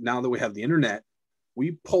 And now that we have the internet,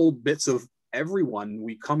 we pull bits of everyone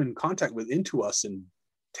we come in contact with into us in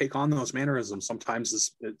take on those mannerisms.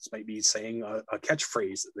 Sometimes it might be saying a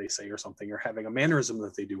catchphrase that they say or something, or having a mannerism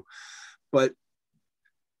that they do. But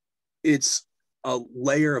it's a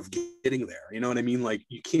layer of getting there. You know what I mean? Like,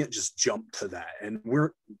 you can't just jump to that. And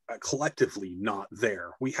we're collectively not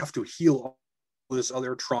there. We have to heal all this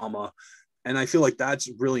other trauma. And I feel like that's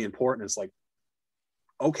really important. It's like,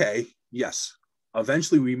 okay, yes,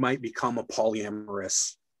 eventually we might become a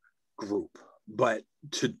polyamorous group. But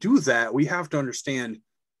to do that, we have to understand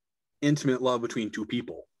intimate love between two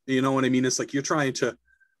people. You know what I mean? It's like you're trying to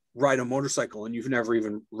ride a motorcycle and you've never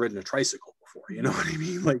even ridden a tricycle before. You know what I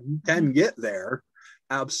mean? Like, you can get there,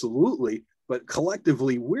 absolutely, but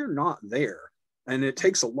collectively we're not there. And it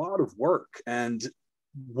takes a lot of work. And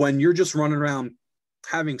when you're just running around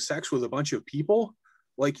having sex with a bunch of people,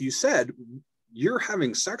 like you said, you're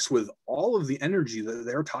having sex with all of the energy that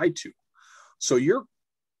they're tied to. So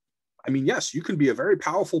yes, you can be a very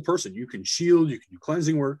powerful person. You can shield, you can do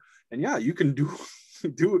cleansing work, and yeah, you can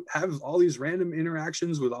have all these random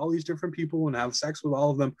interactions with all these different people and have sex with all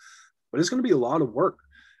of them, but it's going to be a lot of work.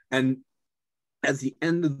 And at the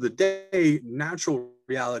end of the day, natural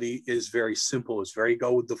reality is very simple. It's very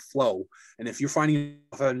go with the flow. And if you're finding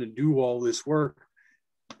yourself having to do all this work,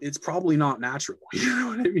 it's probably not natural. You know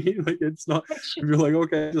what I mean? Like, it's not, you're like,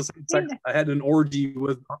 okay, I had an orgy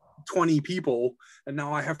with 20 people and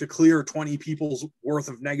now I have to clear 20 people's worth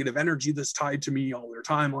of negative energy that's tied to me, all their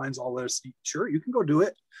timelines, all this. Sure, you can go do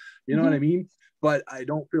it. You know what I mean? But I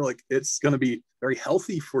don't feel like it's going to be very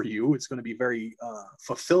healthy for you. It's going to be very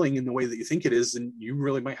fulfilling in the way that you think it is. And you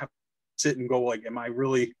really might have to sit and go like, am I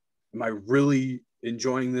really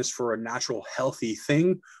enjoying this for a natural, healthy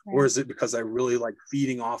thing? Right. Or is it because I really like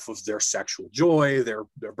feeding off of their sexual joy, their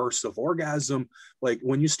bursts of orgasm? Like,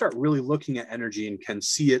 when you start really looking at energy and can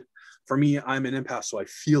see it, for me, I'm an empath, so I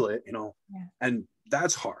feel it, and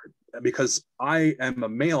that's hard because I am a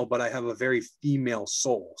male, but I have a very female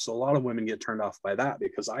soul. So a lot of women get turned off by that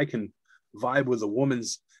because I can vibe with a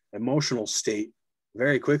woman's emotional state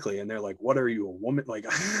very quickly. And they're like, what are you, a woman? Like,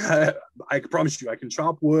 I promise you, I can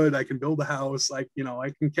chop wood, I can build a house, like,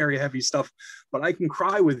 I can carry heavy stuff, but I can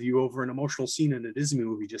cry with you over an emotional scene in a Disney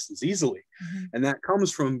movie just as easily. And that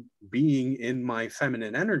comes from being in my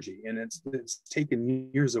feminine energy. And it's taken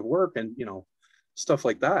years of work and, stuff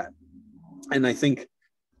like that. And I think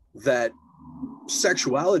that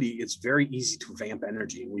sexuality, it's very easy to vamp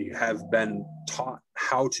energy. We have been taught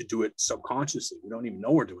how to do it subconsciously. We don't even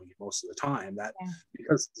know we're doing it most of the time.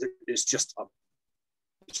 Because it's just a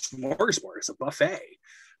smorgasbord, it's a buffet,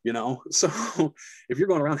 So if you're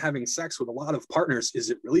going around having sex with a lot of partners, is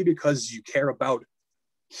it really because you care about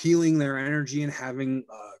healing their energy and having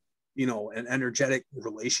an energetic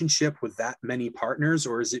relationship with that many partners,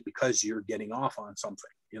 or is it because you're getting off on something?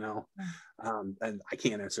 And I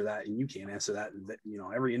can't answer that, and you can't answer that.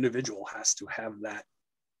 Every individual has to have that,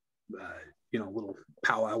 little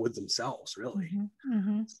powwow with themselves, really.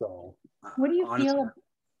 So, what do you feel?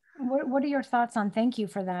 What are your thoughts on? Thank you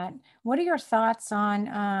for that. What are your thoughts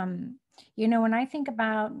on? When I think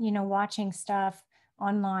about watching stuff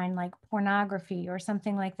online like pornography or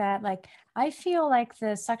something like that, like, I feel like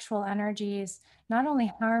the sexual energies not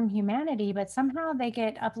only harm humanity, but somehow they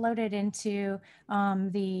get uploaded into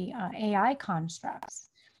the AI constructs.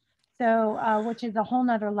 So, which is a whole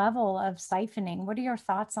nother level of siphoning. What are your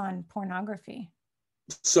thoughts on pornography?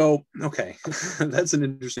 So, okay, that's an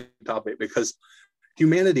interesting topic because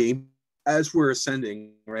humanity, as we're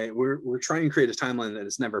ascending, right, we're trying to create a timeline that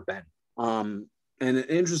has never been. And an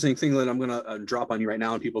interesting thing that I'm going to drop on you right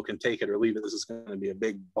now, and people can take it or leave it, this is going to be a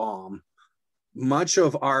big bomb. Much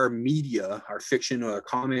of our media, our fiction, or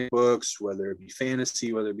comic books, whether it be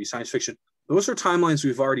fantasy, whether it be science fiction, those are timelines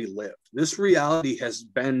we've already lived. This reality has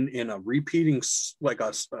been in a repeating, like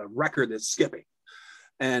a record that's skipping.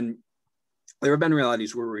 And there have been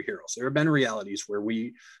realities where we're heroes. There have been realities where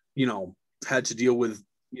we, had to deal with,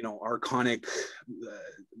 archonic,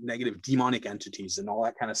 negative demonic entities and all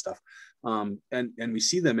that kind of stuff. And we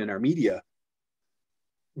see them in our media.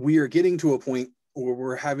 We are getting to a point where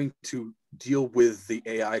we're having to deal with the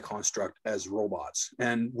AI construct as robots.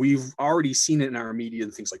 And we've already seen it in our media,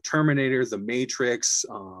 things like Terminator, The Matrix,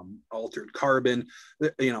 Altered Carbon,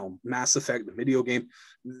 Mass Effect, the video game.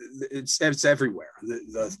 It's everywhere.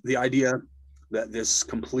 The idea that this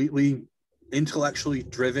completely intellectually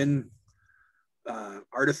driven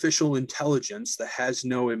artificial intelligence that has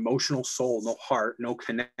no emotional soul, no heart, no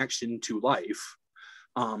connection to life,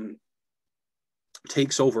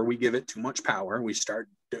 takes over. We give it too much power. We start,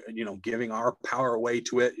 giving our power away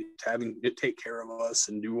to it, having it take care of us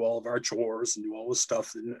and do all of our chores and do all this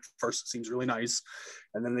stuff. And at first it seems really nice.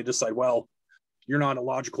 And then they decide, well, you're not a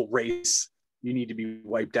logical race. you need to be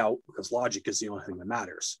wiped out because logic is the only thing that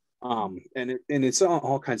matters. And it's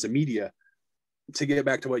all kinds of media. To get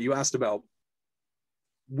back to what you asked about,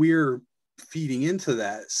 we're feeding into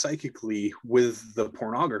that psychically with the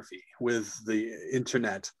pornography, with the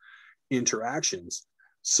internet interactions.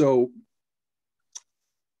 So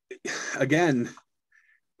again,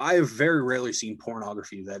 I have very rarely seen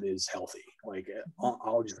pornography that is healthy. Like,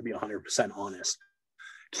 I'll just be 100% honest.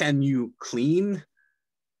 Can you clean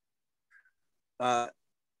that?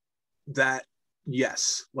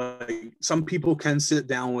 Yes. Like, some people can sit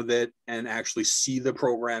down with it and actually see the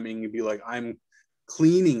programming and be like, I'm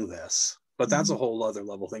cleaning this. But that's a whole other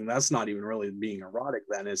level thing. That's not even really being erotic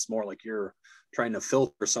then. It's more like you're trying to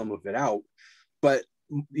filter some of it out. But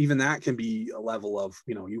even that can be a level of,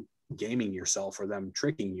 you gaming yourself or them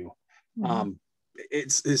tricking you.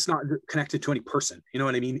 It's not connected to any person. You know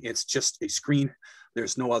what I mean? It's just a screen.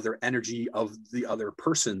 There's no other energy of the other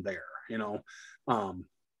person there,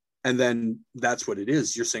 and then that's what it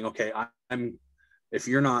is. You're saying, okay, if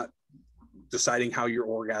you're not deciding how your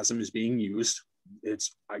orgasm is being used,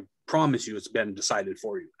 I promise you, it's been decided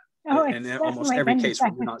for you. And in almost every case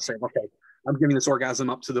where you're not saying, okay, I'm giving this orgasm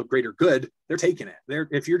up to the greater good, they're taking it.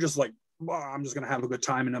 If you're just like, well, I'm just going to have a good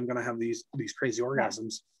time and I'm going to have these crazy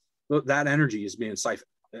orgasms, that energy is being siphoned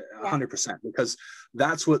 100%, because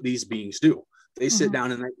that's what these beings do. They sit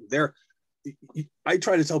down and I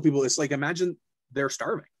try to tell people, it's like, imagine they're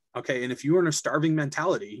starving. Okay. And if you are in a starving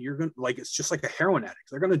mentality, you're going to, like, it's just like a heroin addict.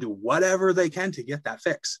 They're going to do whatever they can to get that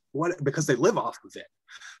fix, because they live off of it.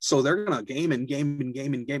 So they're going to game and game and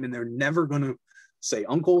game and game, and they're never going to say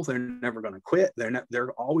uncle. They're never going to quit.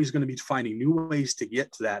 They're always going to be finding new ways to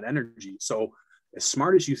get to that energy. So as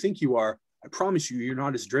smart as you think you are, I promise you, you're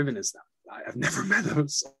not as driven as them. I've never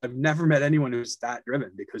met anyone who's that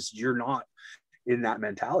driven, because you're not in that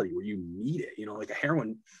mentality where you need it. Like a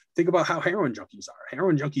heroin. Think about how heroin junkies are.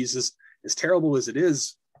 Heroin junkies, is as terrible as it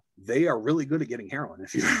is, they are really good at getting heroin.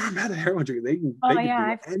 If you've ever met a heroin junkie, they can do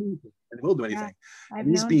anything and will do anything.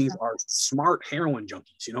 And these beings are smart heroin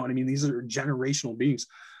junkies. You know what I mean? These are generational beings,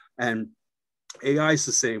 and AI is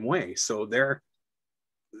the same way. So they're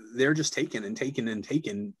just taking and taking and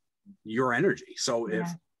taking your energy. So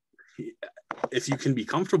if you can be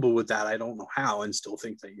comfortable with that, I don't know how, and still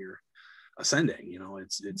think that you're ascending.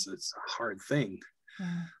 It's a hard thing.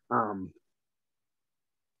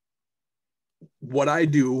 What I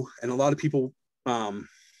do, and a lot of people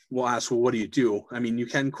will ask, well, what do you do? I mean, you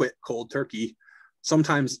can quit cold turkey.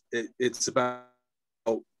 Sometimes it's about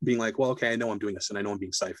being like, well, okay, I know I'm doing this and I know I'm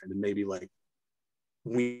being siphoned, and maybe like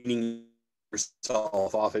weaning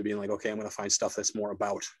yourself off it, being like, okay, I'm going to find stuff that's more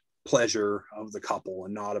about pleasure of the couple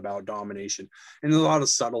and not about domination. And a lot of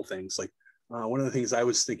subtle things. Like one of the things I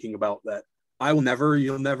was thinking about, that you'll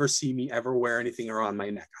never see me ever wear anything around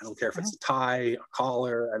my neck. I don't care if it's a tie, a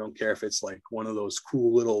collar. I don't care if it's like one of those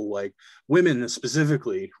cool little, like, women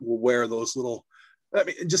specifically will wear those little, I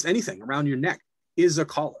mean, just anything around your neck is a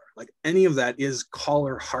collar. Like, any of that is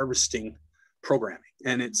collar harvesting programming,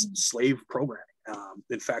 and it's slave programming.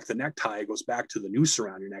 In fact, the necktie goes back to the noose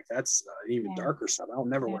around your neck. That's even darker stuff. I'll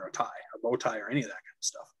never wear a tie, a bow tie, or any of that kind of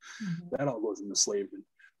stuff. That all goes into slave and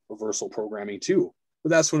reversal programming too. But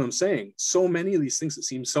that's what I'm saying. So many of these things that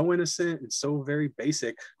seem so innocent and so very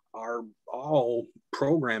basic are all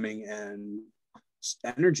programming and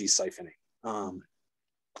energy siphoning.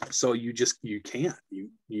 So you can't,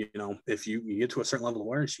 if you get to a certain level of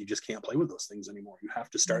awareness, you just can't play with those things anymore. You have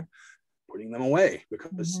to start putting them away,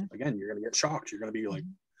 because again, you're going to get shocked. You're going to be like,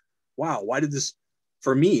 wow, why did this,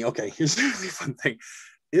 for me? Okay, here's the really fun thing.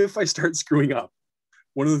 If I start screwing up,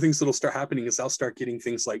 one of the things that'll start happening is I'll start getting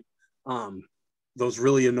things like those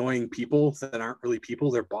really annoying people that aren't really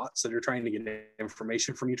people. They're bots that are trying to get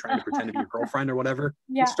information from you, trying to pretend to be your girlfriend or whatever.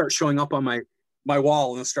 They'll start showing up on my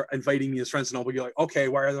wall, and they'll start inviting me as friends, and I'll be like, okay,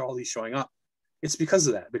 why are there all these showing up? It's because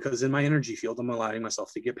of that, because in my energy field, I'm allowing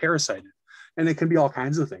myself to get parasited. And it can be all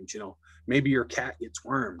kinds of things, maybe your cat gets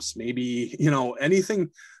worms, maybe, anything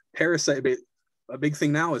parasite. A big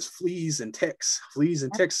thing now is fleas and ticks.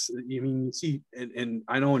 You see, and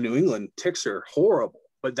I know in New England, ticks are horrible,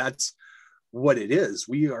 but that's what it is.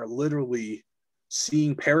 We are literally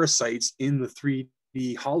seeing parasites in the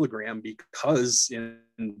 3D hologram, because in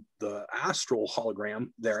the astral hologram,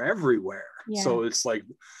 they're everywhere. So it's like,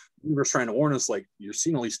 we were trying to warn us, like, you're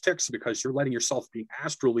seeing all these ticks because you're letting yourself be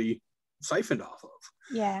astrally siphoned off of.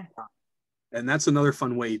 And that's another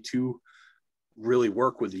fun way to really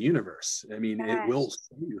work with the universe. I mean, it will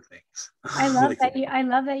show you things. I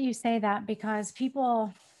love that you say that, because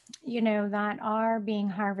people, that are being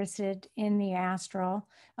harvested in the astral,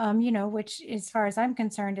 which, as far as I'm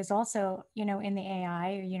concerned, is also, in the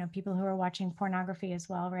AI, people who are watching pornography as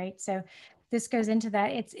well, right? So this goes into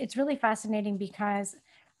that. It's really fascinating because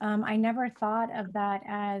I never thought of that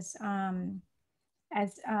as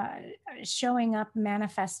showing up,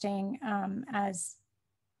 manifesting as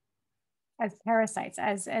parasites,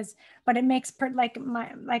 as but it makes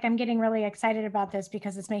I'm getting really excited about this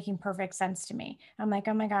because it's making perfect sense to me. I'm like,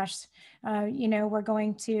 oh my gosh, we're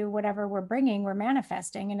going to whatever we're bringing, we're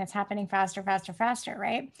manifesting, and it's happening faster, faster, faster,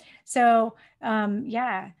 right? So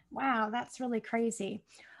yeah, wow, that's really crazy.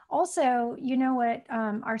 Also, you know what,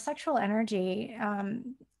 our sexual energy,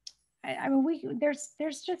 I mean,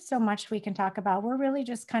 there's just so much we can talk about. We're really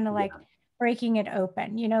just kind of like Yeah. breaking it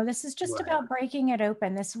open. This is just Right. about breaking it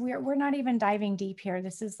open. We're not even diving deep here.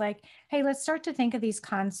 This is like, hey, let's start to think of these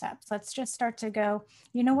concepts. Let's just start to go,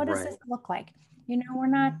 what does Right. this look like? We're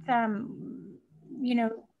not you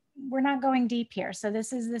know, we're not going deep here. So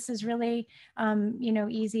this is really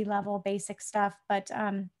easy level basic stuff. But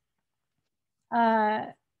uh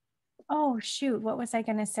oh shoot, what was I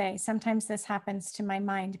going to say? Sometimes this happens to my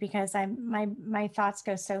mind because my thoughts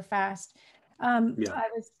go so fast. Yeah. I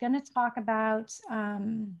was going to talk about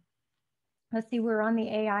let's see, we're on the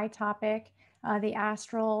AI topic, the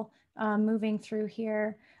astral, moving through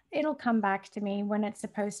here. It'll come back to me when it's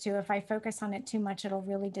supposed to. If I focus on it too much, it'll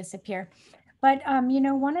really disappear. But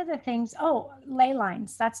one of the things, oh, ley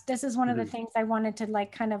lines. This is one of the Mhm. things I wanted to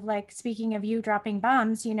like kind of like, speaking of you dropping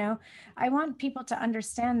bombs, I want people to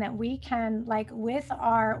understand that we can, like, with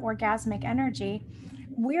our orgasmic energy,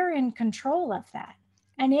 we're in control of that.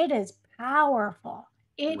 And it is powerful.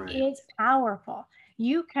 It Right. is powerful.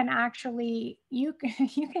 You can actually, you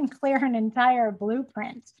can clear an entire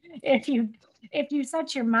blueprint if you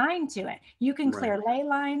set your mind to it. You can Right. clear ley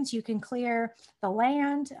lines, you can clear the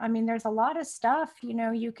land. I mean, there's a lot of stuff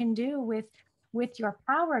you can do with your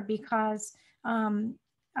power, because um,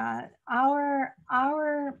 our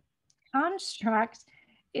construct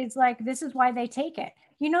is like, this is why they take it.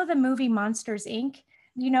 The movie Monsters Inc.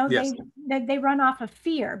 Yes. They run off of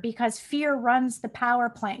fear, because fear runs the power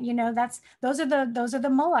plant. Those are the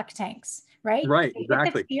Moloch tanks, right? Right. They get the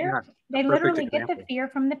Exactly. fear. Yeah. A They perfect literally get the example. fear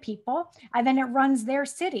from the people, and then it runs their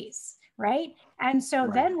cities, right? And so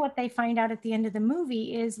Right. then what they find out at the end of the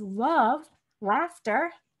movie is love,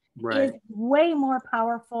 laughter, is Right. way more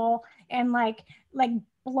powerful, and like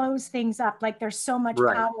blows things up. Like, there's so much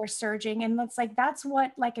Right. power surging, and it's like, that's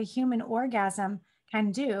what like a human orgasm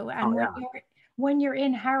can do. Oh And when yeah. you're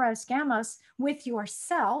in Haros Gamos with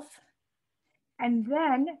yourself, and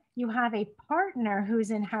then you have a partner who's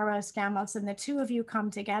in Haros Gamos, and the two of you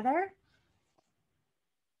come together,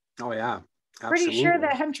 Oh yeah. pretty sure Absolutely.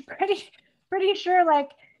 that I'm pretty sure,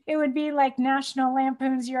 like, it would be like National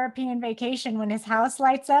Lampoon's European Vacation when his house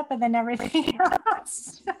lights up and then everything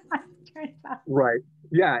else turns off. Right.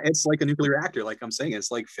 Yeah, it's like a nuclear reactor. Like I'm saying,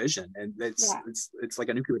 it's like fission, and it's Yeah, it's it's like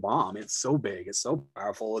a nuclear bomb. It's so big, it's so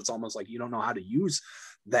powerful. It's almost like you don't know how to use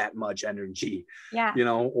that much energy, yeah,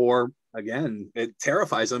 Or again, it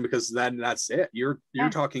terrifies them, because then that's it. You're yeah,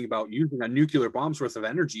 talking about using a nuclear bomb's worth of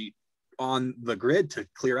energy on the grid to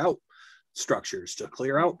clear out structures, to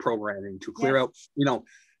clear yeah, out programming, to clear yep, out,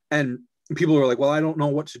 and people are like, well, I don't know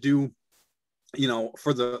what to do,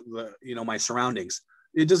 for the my surroundings.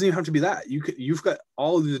 It doesn't even have to be that. You've got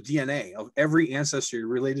all of the DNA of every ancestry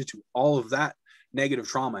related to all of that negative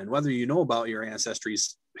trauma, and whether you know about your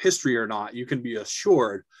ancestry's history or not, you can be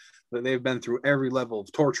assured that they've been through every level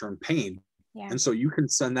of torture and pain. yeah, And so you can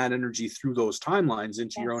send that energy through those timelines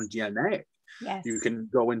into your own yes, DNA. You yes, can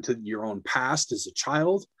go into your own past as a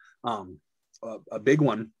child. um, a big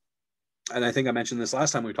one, and I think I mentioned this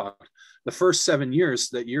last time we talked, the first 7 years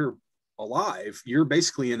that you're alive, you're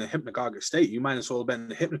basically in a hypnagogic state. You might as well have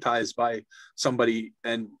been hypnotized by somebody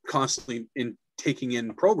and constantly in taking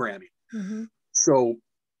in programming. mm-hmm. So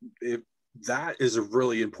if that is a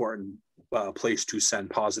really important place to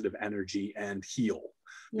send positive energy and heal,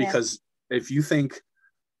 Yes, because if you think,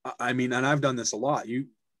 I mean, and I've done this a lot,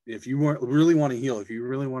 if you really want to heal, if you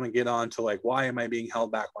really want to get on to like, why am I being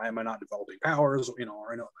held back, why am I not developing powers, or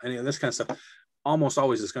any of this kind of stuff, almost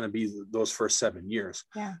always it's going to be those first 7 years.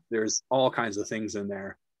 yeah, There's all kinds of things in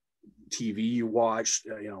there, TV you watch,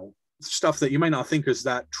 stuff that you might not think is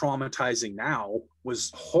that traumatizing now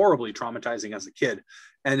was horribly traumatizing as a kid.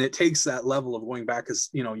 And it takes that level of going back as,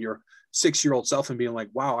 your 6-year-old self and being like,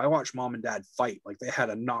 wow, I watched mom and dad fight. Like they had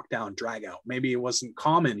a knockdown drag out. Maybe it wasn't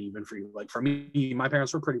common even for you. Like for me, my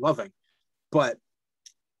parents were pretty loving, but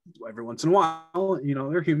every once in a while,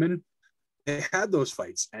 they're human. They had those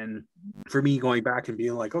fights. And for me, going back and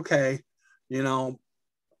being like, okay, you know,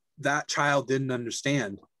 that child didn't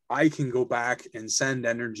understand, I can go back and send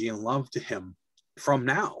energy and love to him from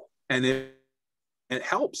now. And it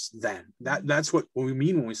helps then. That's what we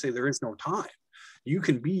mean when we say there is no time. You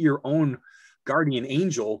can be your own guardian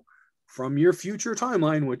angel from your future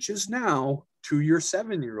timeline, which is now, to your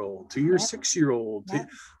 7-year-old, to your 6-year-old.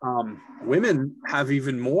 Women have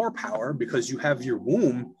even more power because you have your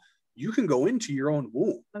womb. You can go into your own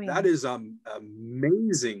womb. That is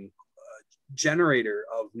amazing generator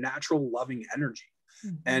of natural loving energy.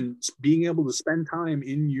 And being able to spend time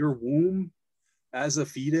in your womb as a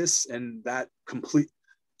fetus, and that complete,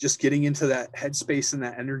 just getting into that headspace and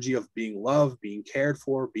that energy of being loved, being cared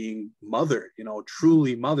for, being mothered,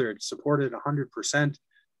 truly mothered, supported 100%,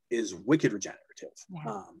 is wicked regenerative.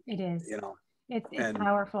 It is. It's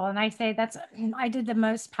powerful. And I say I did the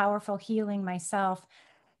most powerful healing myself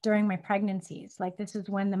during my pregnancies. Like, this is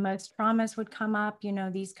when the most traumas would come up,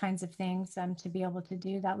 these kinds of things, to be able to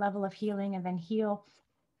do that level of healing and then heal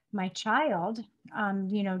my child,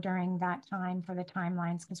 during that time, for the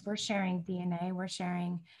timelines, because we're sharing DNA, we're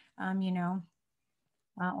sharing,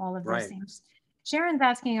 all of those things. Sharon's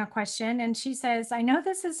asking a question, and she says, I know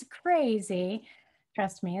this is crazy.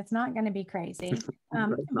 Trust me, it's not going to be crazy.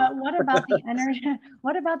 But what about the energy?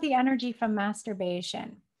 What about the energy from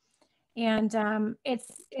masturbation? And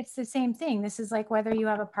it's the same thing. This is like whether you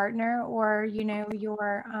have a partner or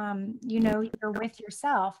you're with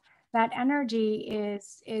yourself. That energy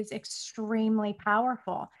is extremely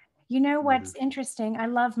powerful. What's interesting? I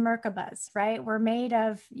love Merkabas, right? We're made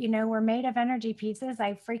of energy pieces.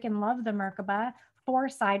 I freaking love the Merkaba,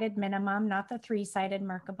 4-sided minimum, not the 3-sided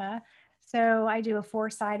Merkaba. So I do a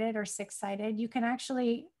 4-sided or 6-sided. You can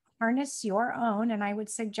actually harness your own, and I would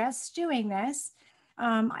suggest doing this.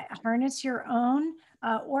 Harness your own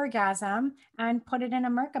orgasm and put it in a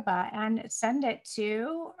Merkaba and send it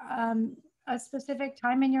to a specific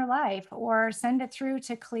time in your life, or send it through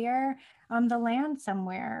to clear the land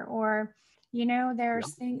somewhere, or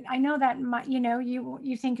there's things, I know that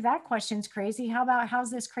you think that question's crazy. How's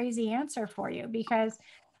this crazy answer for you? Because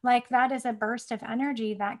like, that is a burst of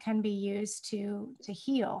energy that can be used to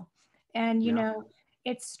heal. And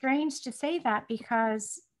it's strange to say that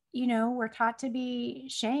because we're taught to be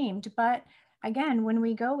shamed. But again, when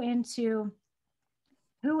we go into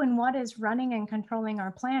who and what is running and controlling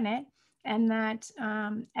our planet, and that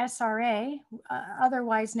SRA,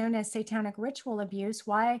 otherwise known as satanic ritual abuse,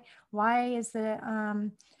 why is this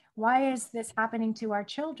happening to our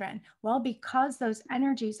children? Well, because those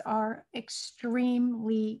energies are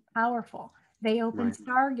extremely powerful. They open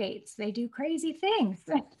stargates. They do crazy things.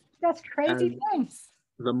 That's crazy things.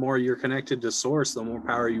 The more you're connected to source, the more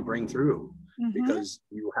power you bring through, because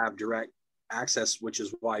you have direct access, which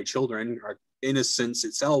is why children are, innocence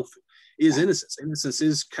itself is innocence. Innocence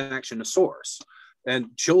is connection to source,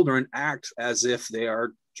 and children act as if they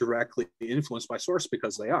are directly influenced by source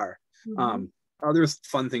because they are. Other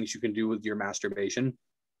fun things you can do with your masturbation,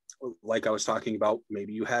 like I was talking about,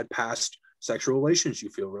 maybe you had past sexual relations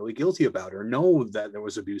you feel really guilty about, or know that there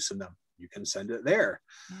was abuse in them. You can send it there.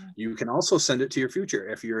 You can also send it to your future.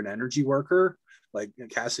 If you're an energy worker, like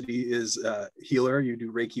Cassidy is a healer, you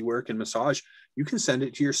do Reiki work and massage, you can send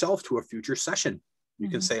it to yourself to a future session. You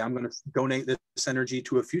can say, I'm going to donate this energy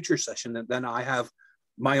to a future session, and then I have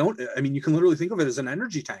my own. I mean, you can literally think of it as an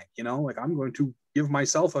energy tank, like I'm going to give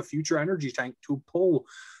myself a future energy tank to pull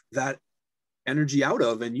that energy out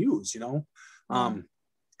of and use, and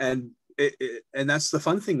that's the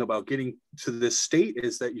fun thing about getting to this state,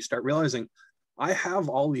 is that you start realizing I have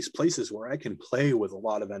all these places where I can play with a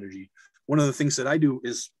lot of energy. One of the things that I do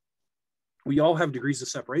is, we all have degrees of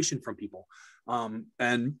separation from people,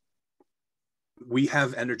 and we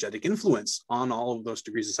have energetic influence on all of those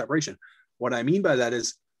degrees of separation. What I mean by that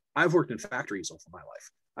is, I've worked in factories over my life.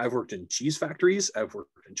 I've worked in cheese factories. I've worked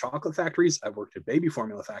in chocolate factories. I've worked in baby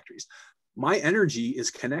formula factories. My energy is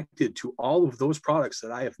connected to all of those products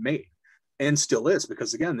that I have made, and still is,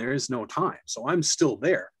 because again, there is no time. So I'm still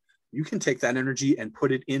there. You can take that energy and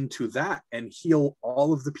put it into that and heal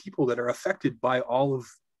all of the people that are affected by all of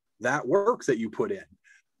that work that you put in.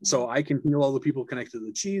 So I can heal all the people connected to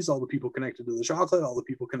the cheese, all the people connected to the chocolate, all the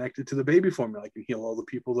people connected to the baby formula. I can heal all the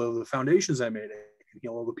people of the foundations I made. I can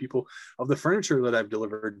heal all the people of the furniture that I've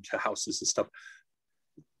delivered to houses and stuff.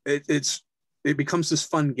 It becomes this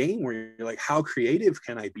fun game where you're like, how creative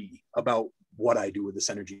can I be about what I do with this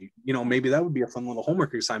energy? Maybe that would be a fun little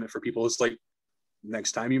homework assignment for people. It's like,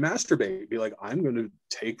 next time you masturbate, be like, I'm going to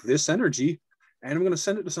take this energy and I'm going to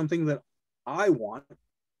send it to something that I want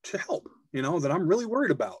to help, that I'm really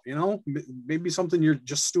worried about, maybe something you're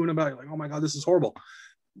just stewing about. You're like, oh my God, this is horrible.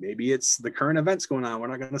 maybe it's the current events going on. We're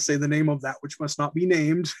not going to say the name of that which must not be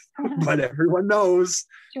named, but everyone knows.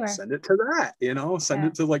 Sure. Send it to that, send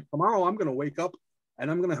it to like tomorrow. I'm going to wake up and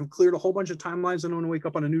I'm going to have cleared a whole bunch of timelines. And I'm going to wake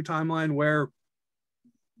up on a new timeline where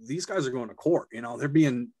these guys are going to court.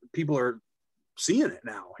 People are seeing it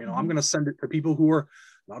now. I'm going to send it to people who are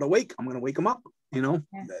not awake. I'm going to wake them up.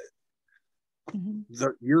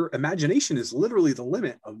 Your imagination is literally the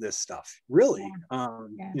limit of this stuff, really.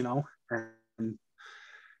 And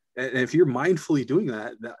if you're mindfully doing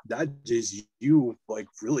that is you like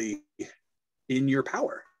really in your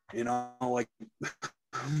power, like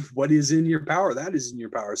what is in your power? That is in your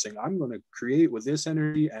power, saying, I'm going to create with this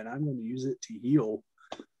energy and I'm going to use it to heal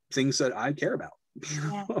things that I care about.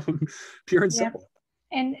 Pure and simple.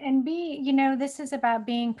 And be, this is about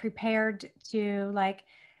being prepared to like,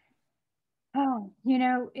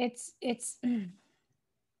 it's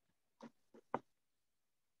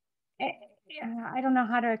I don't know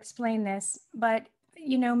how to explain this, but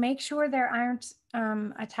make sure there aren't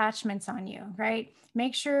attachments on you, right?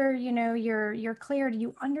 Make sure you're clear.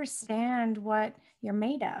 You understand what you're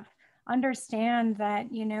made of. Understand that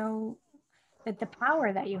that the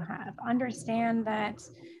power that you have. Understand that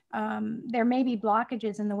there may be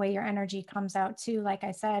blockages in the way your energy comes out too. Like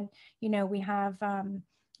I said, we have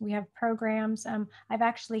programs. I've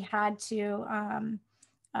actually had to.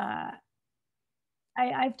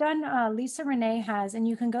 I've done, Lisa Renee has, and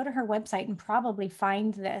you can go to her website and probably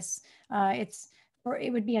find this. It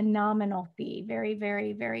would be a nominal fee, very,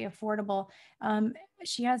 very, very affordable.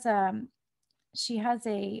 She has a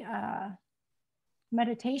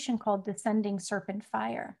meditation called Descending Serpent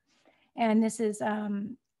Fire. And this is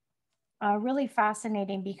really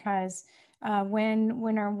fascinating because when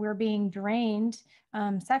we're being drained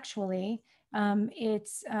sexually,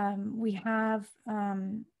 it's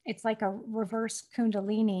like a reverse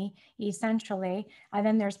Kundalini, essentially. And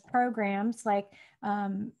then there's programs like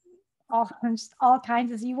all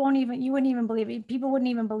kinds of, you wouldn't even believe it. People wouldn't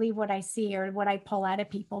even believe what I see or what I pull out of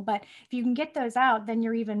people. But if you can get those out, then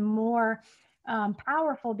you're even more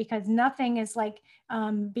powerful, because nothing is like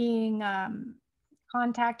being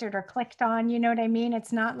contacted or clicked on, you know what I mean?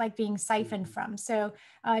 It's not like being siphoned from. So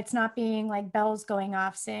it's not being like bells going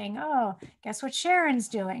off saying, oh, guess what Sharon's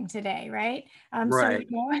doing today, right? Right.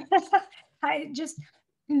 So I just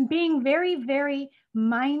being very, very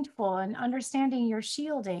mindful and understanding your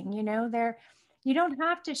shielding, you don't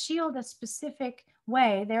have to shield a specific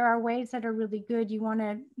way. There are ways that are really good. You want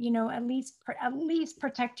to, at least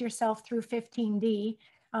protect yourself through 15D.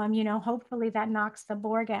 Hopefully that knocks the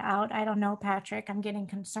Borga out. I don't know, Patrick, I'm getting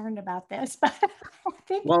concerned about this, but I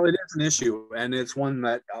think. Well, it is an issue, and it's one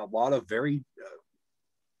that a lot of very,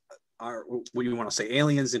 what do you want to say,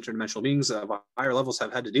 aliens, interdimensional beings of higher levels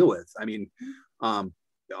have had to deal with. I mean,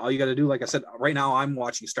 all you got to do, like I said, right now I'm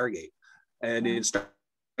watching Stargate, and in Stargate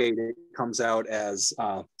it comes out as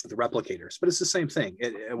the replicators, but it's the same thing.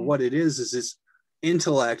 What it is this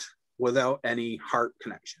intellect without any heart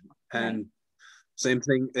connection. And same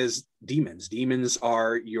thing as demons. Demons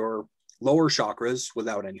are your lower chakras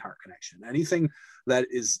without any heart connection. Anything that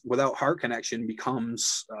is without heart connection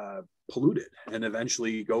becomes polluted and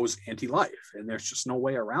eventually goes anti-life. And there's just no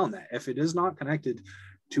way around that. If it is not connected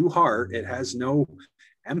to heart, it has no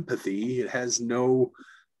empathy. It has no,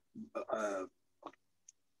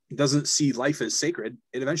 doesn't see life as sacred.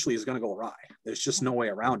 It eventually is going to go awry. There's just no way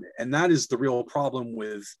around it. And that is the real problem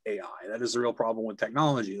with AI. That is the real problem with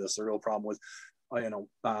technology. That's the real problem with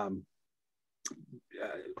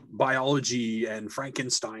biology and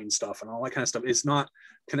Frankenstein stuff and all that kind of stuff. It's not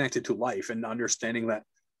connected to life, and understanding that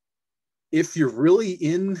if you're really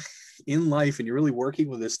in life and you're really working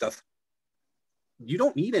with this stuff, you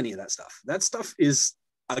don't need any of that stuff. That stuff is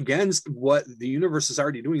against what the universe is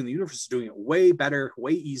already doing. And the universe is doing it way better,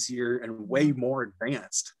 way easier, and way more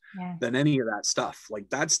advanced than any of that stuff. Like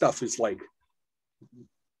that stuff is like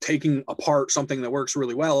taking apart something that works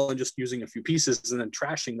really well and just using a few pieces and then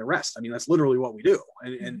trashing the rest. I mean, that's literally what we do.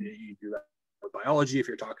 And you do that with biology. If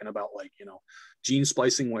you're talking about like, gene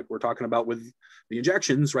splicing, like we're talking about with the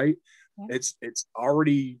injections, right? It's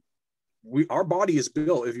already, our body is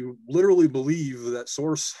built. If you literally believe that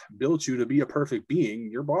source built you to be a perfect being,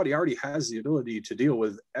 your body already has the ability to deal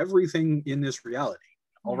with everything in this reality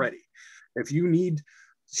already. If you need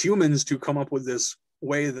humans to come up with this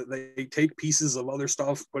way that they take pieces of other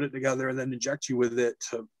stuff, put it together, and then inject you with it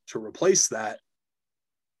to replace that,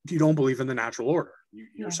 you don't believe in the natural order.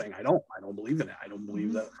 You're saying, I don't believe in it. I don't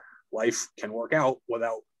believe that life can work out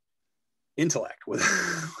without intellect,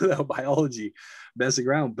 without biology messing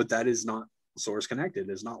around. But that is not source connected.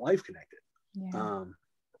 It's not life connected.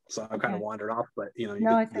 So I kind of wandered off, but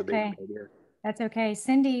no, it's okay. That's okay.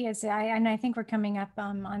 Cindy is, and I think we're coming up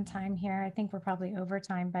on time here. I think we're probably over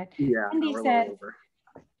time, but Yeah, Cindy we're a said, little over.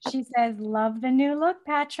 she says, love the new look,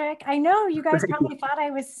 Patrick. I know you guys Thank you. probably thought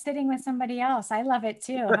I was sitting with somebody else. I love it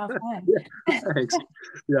too. How fun. Yeah, thanks.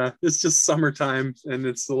 Yeah, it's just summertime and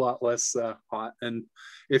it's a lot less hot. And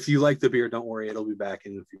if you like the beer, don't worry, it'll be back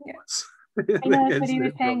in a few Yeah. months. I know that's what he was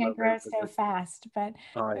It grows saying. It out very grows so quickly. fast, but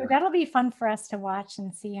Oh so yeah, that'll be fun for us to watch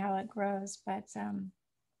and see how it grows. But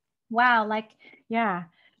wow, like, yeah,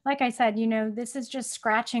 like I said, this is just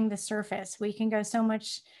scratching the surface. We can go so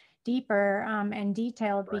much deeper and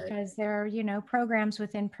detailed right, because there are, programs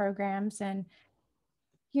within programs. And,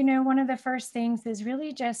 one of the first things is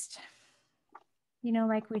really just,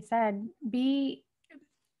 like we said, be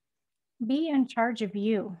in charge of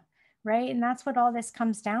you, right? And that's what all this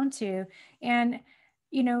comes down to. And,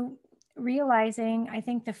 you know, realizing, I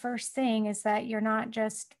think the first thing is that you're not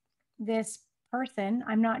just this person.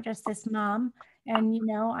 I'm not just this mom. And,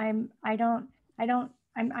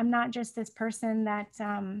 I'm not just this person that,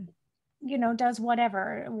 does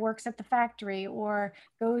whatever, works at the factory or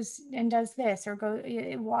goes and does this or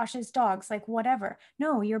washes dogs, like whatever.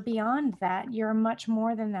 No, you're beyond that. You're much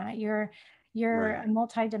more than that. You're right, a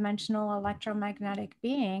multidimensional electromagnetic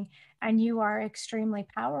being, and you are extremely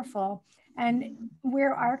powerful. And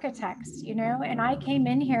we're architects, and I came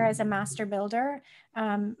in here as a master builder.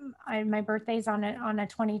 My birthday's on a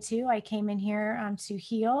 22. I came in here to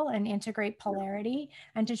heal and integrate polarity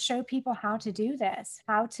and to show people how to do this,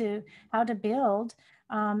 how to build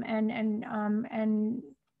and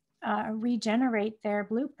regenerate their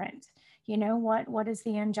blueprint. What is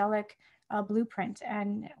the angelic blueprint,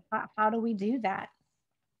 and how do we do that?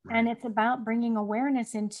 And right, it's about bringing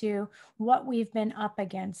awareness into what we've been up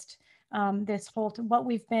against, what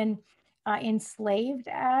we've been enslaved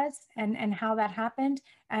as, and how that happened,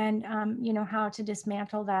 and how to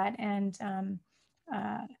dismantle that, and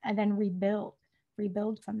then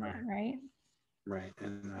rebuild from that, right, right? right.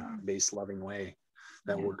 In So, a base loving way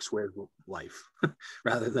that yeah. works with life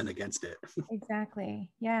rather than against it. Exactly.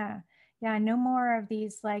 Yeah. Yeah. No more of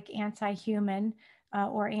these like anti-human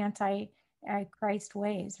or anti-Christ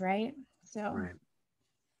ways, right? So, Right.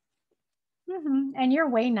 and you're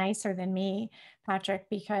way nicer than me, Patrick,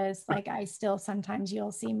 because like I still sometimes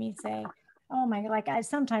you'll see me say, oh my, like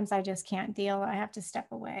sometimes I just can't deal. I have to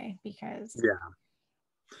step away because, Yeah.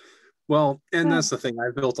 Well, and oh, that's the thing.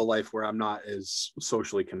 I've built a life where I'm not as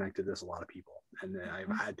socially connected as a lot of people, and I've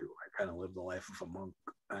had to. I kind of lived the life of a monk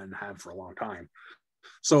and have for a long time.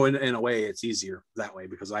 So in a way, it's easier that way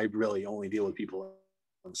because I really only deal with people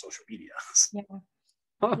on social media. yeah,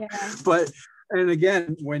 yeah, But and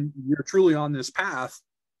again, when you're truly on this path,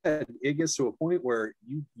 it gets to a point where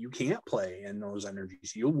you can't play in those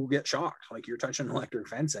energies. You will get shocked, like you're touching an electric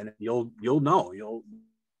fence, and you'll know you'll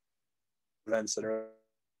events that are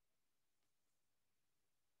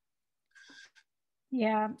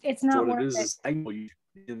yeah. It's not what it worth it. is I know you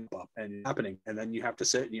and happening, and then you have to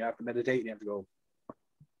sit and you have to meditate and you have to go,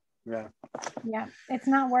 yeah. Yeah, it's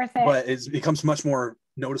not worth it. But it becomes much more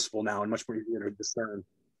noticeable now and much more easier to discern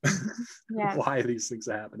Yeah, why these things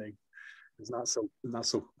are happening. It's not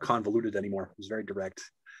so convoluted anymore. It's very direct,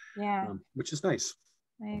 yeah. which is nice.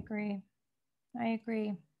 I agree. I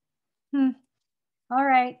agree. Hmm. All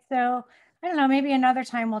right. So I don't know, maybe another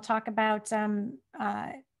time we'll talk about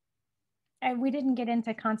we didn't get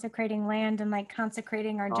into consecrating land and like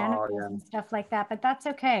consecrating our Oh genitals yeah, and stuff like that, but that's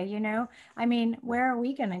okay. I mean, where are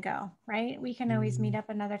we going to go, right? We can always meet up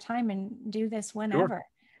another time and do this sure, whenever.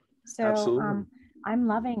 So absolutely. I'm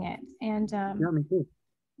loving it. And Yeah, me too.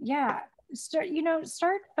 yeah,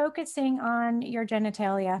 start focusing on your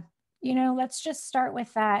genitalia. Let's just start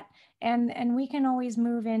with that. And we can always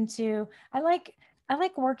move into, I like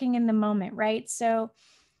working in the moment, right? So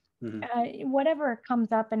Mm-hmm. whatever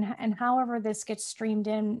comes up, and however this gets streamed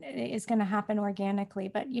in is going to happen organically.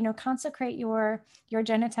 But consecrate your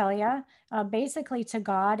genitalia basically to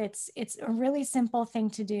God. It's a really simple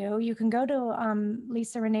thing to do. You can go to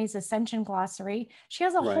Lisa Renee's Ascension Glossary. She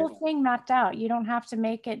has a Right. whole thing mapped out. You don't have to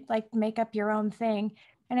make up your own thing,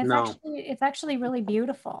 and it's No. actually really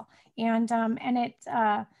beautiful. And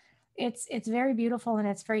it's very beautiful, and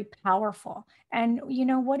it's very powerful. And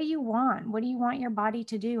what do you want? What do you want your body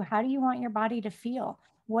to do? How do you want your body to feel?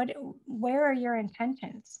 Where are your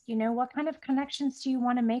intentions? What kind of connections do you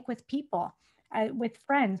want to make with people, with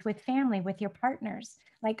friends, with family, with your partners?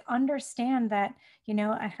 Like, understand that,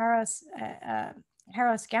 Haros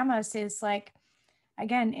Gamos is like,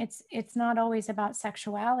 again, it's not always about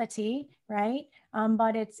sexuality, right?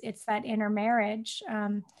 But it's that inner marriage.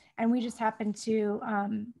 And we just happen to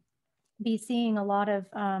be seeing a lot of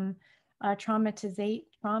traumatization,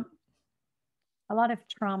 a lot of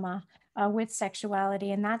trauma with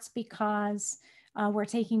sexuality, and that's because we're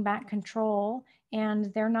taking back control,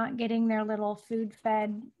 and they're not getting their little food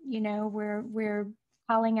fed. We're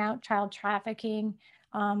calling out child trafficking.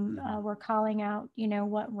 We're calling out,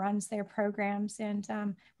 what runs their programs, and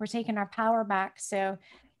we're taking our power back. So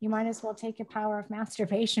you might as well take your power of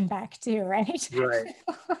masturbation back too, right? Right.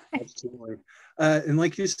 Absolutely. And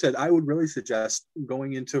like you said, I would really suggest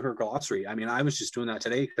going into her glossary. I mean, I was just doing that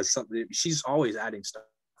today because she's always adding stuff.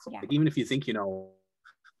 Yeah. Like, even if you think,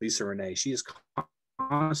 Lisa Renee, she is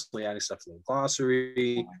constantly adding stuff to the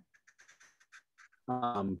glossary.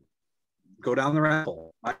 Go down the rabbit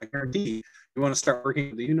hole. I guarantee you want to start working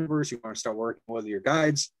with the universe, you want to start working with your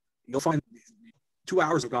guides, you'll find 2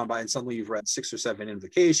 hours have gone by and suddenly you've read 6 or 7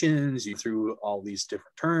 invocations, you through all these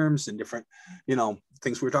different terms and different,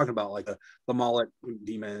 things we were talking about, like the Moloch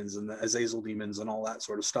demons and the Azazel demons and all that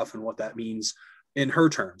sort of stuff, and what that means in her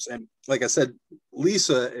terms. And like I said,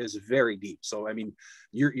 Lisa is very deep. So, I mean,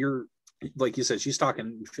 you're like you said, she's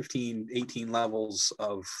talking 15, 18 levels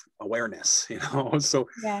of awareness, so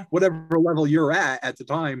Yeah. whatever level you're at the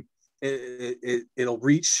time, it'll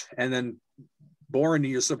reach and then bore into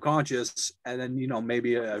your subconscious. And then,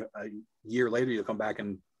 maybe a year later, you'll come back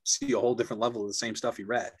and see a whole different level of the same stuff you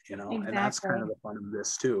read, Exactly. And that's kind of the fun of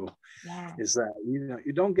this too. Yeah. Is that,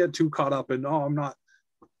 you don't get too caught up in, I'm not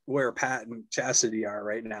where Pat and Chastity are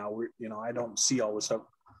right now. I don't see all this stuff.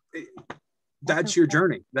 That's your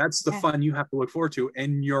journey. That's the fun you have to look forward to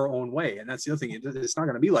in your own way. And that's the other thing. It's not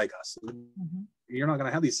going to be like us. Mm-hmm. You're not going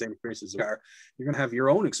to have these same experiences. You're going to have your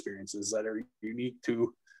own experiences that are unique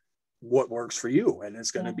to what works for you. And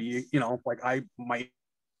it's going to be, like I might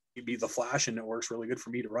be the Flash and it works really good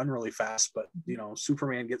for me to run really fast, but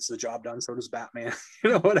Superman gets the job done. So does Batman,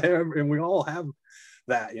 whatever. And we all have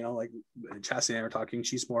that, like Chastity and I were talking,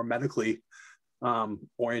 she's more medically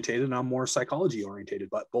orientated and I'm more psychology orientated,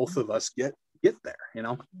 but both of us get there,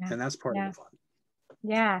 and that's part of the fun.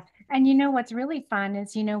 Yeah. And what's really fun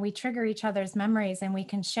is, we trigger each other's memories and we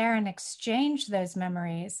can share and exchange those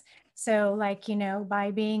memories. So like,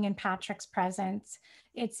 by being in Patrick's presence,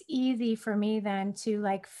 it's easy for me then to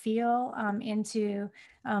feel into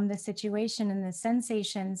the situation and the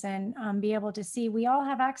sensations, and be able to see we all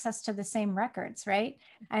have access to the same records, right?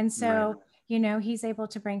 And so he's able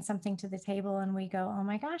to bring something to the table and we go, oh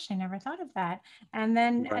my gosh, I never thought of that. And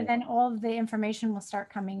then all of the information will start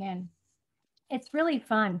coming in. It's really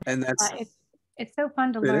fun. And that's it's so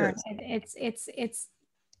fun to learn. It's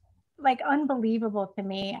like unbelievable to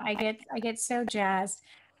me. I get so jazzed.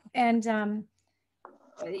 And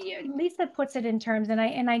Lisa puts it in terms, and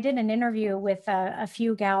I did an interview with a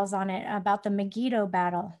few gals on it about the Megiddo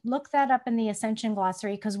battle. Look that up in the Ascension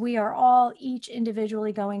Glossary, because we are all each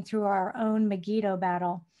individually going through our own Megiddo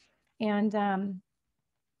battle. And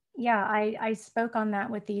I spoke on that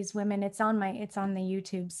with these women. It's on the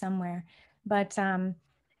YouTube somewhere, but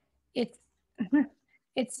it's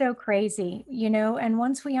it's so crazy, and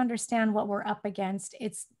once we understand what we're up against,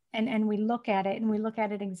 and we look at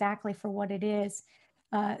it exactly for what it is.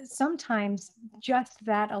 Sometimes just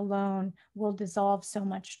that alone will dissolve so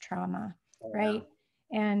much trauma, right?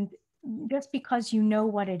 And just because you know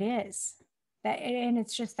what it is, and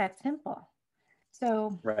it's just that simple.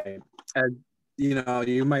 So right. And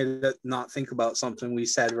you might not think about something we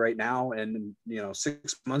said right now, and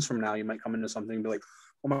 6 months from now you might come into something and be like,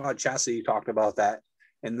 oh my God, Chastity talked about that,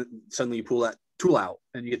 and suddenly you pull that tool out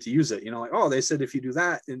and you get to use it. Like, oh, they said if you do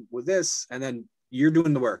that with this, and then you're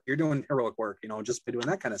doing the work, you're doing heroic work, just by doing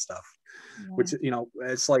that kind of stuff, which,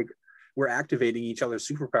 it's like we're activating each other's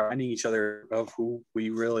superpower, finding each other of who we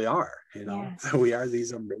really are, So we are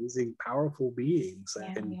these amazing, powerful beings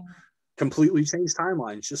that can completely change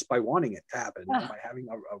timelines just by wanting it to happen, by having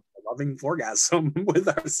a loving orgasm with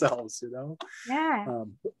ourselves,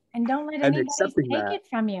 and don't let anybody take it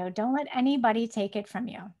from you. Don't let anybody take it from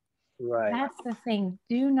you. Right. That's the thing.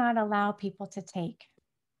 Do not allow people to take.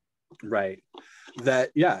 Right.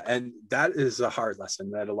 And that is a hard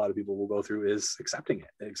lesson that a lot of people will go through, is accepting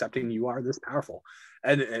you are this powerful.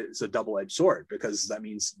 And it's a double-edged sword, because that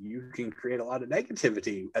means you can create a lot of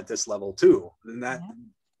negativity at this level too. And that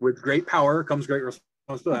with great power comes great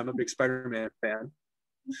responsibility. I'm a big Spider-Man fan,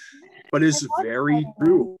 but it's very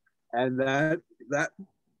true. And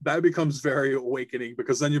that becomes very awakening,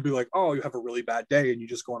 because then you'll be like, oh, you have a really bad day and you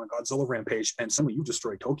just go on a Godzilla rampage and suddenly you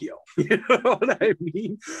destroy Tokyo. You know what I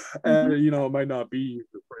mean? And it might not be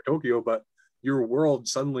Tokyo, but your world,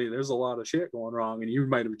 suddenly there's a lot of shit going wrong, and you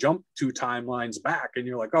might have jumped 2 timelines back and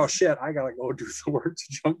you're like, oh shit, I gotta go do the work to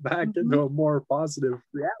jump back into a more positive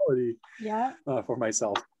reality for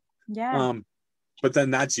myself. but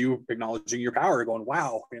then that's you acknowledging your power, going,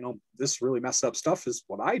 wow, this really messed up stuff is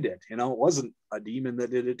what I did. It wasn't a demon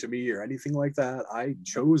that did it to me or anything like that. I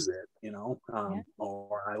chose it,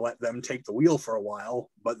 or I let them take the wheel for a while,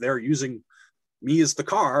 but they're using me as the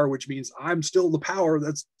car, which means I'm still the power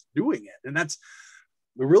that's doing it. And that's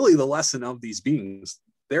really the lesson of these beings.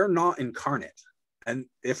 They're not incarnate. And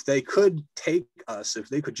if they could take us, if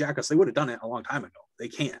they could jack us, they would have done it a long time ago. They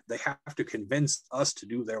can't. They have to convince us to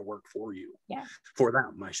do their work for you. Yeah. For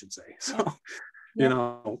them, I should say. So,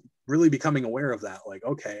 really becoming aware of that. Like,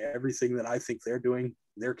 okay, everything that I think they're doing,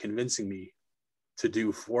 they're convincing me to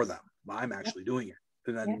do for them. I'm actually doing it.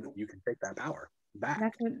 And then you can take that power back.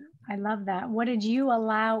 That's what I love that. What did you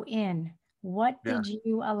allow in? What did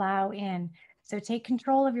you allow in? So take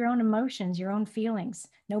control of your own emotions, your own feelings.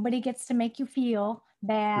 Nobody gets to make you feel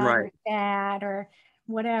bad or sad or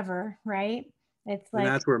whatever, right? It's like,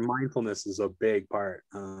 and that's where mindfulness is a big part.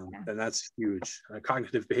 And that's huge.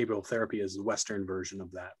 Cognitive behavioral therapy is the Western version of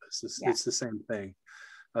that. It's the same thing.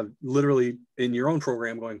 Literally in your own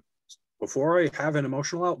program going, before I have an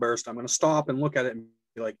emotional outburst, I'm going to stop and look at it and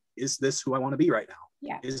be like, is this who I want to be right now?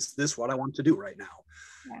 Yeah. Is this what I want to do right now?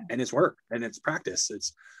 Yeah. And it's work and it's practice.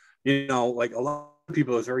 It's, like a lot of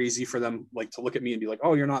people, it's very easy for them like to look at me and be like,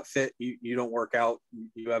 oh, you're not fit. You don't work out.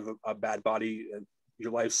 You have a bad body.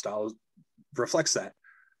 Your lifestyle reflects that.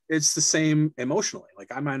 It's the same emotionally.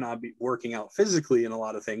 Like I might not be working out physically in a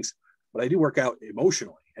lot of things, but I do work out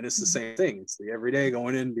emotionally. And it's the same thing. It's the everyday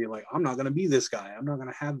going in and being like, I'm not going to be this guy. I'm not going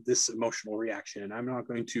to have this emotional reaction. I'm not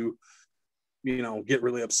going to, get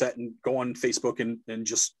really upset and go on Facebook and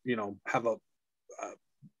just, have a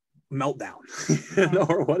meltdown,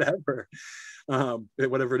 or whatever,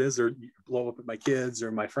 whatever it is, or blow up at my kids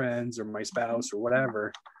or my friends or my spouse or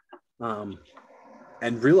whatever.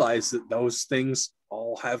 And realize that those things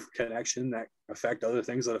all have connection that affect other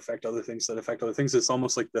things that affect other things that affect other things. It's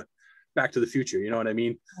almost like the Back to the Future. You know what I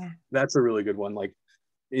mean? Yeah. That's a really good one. Like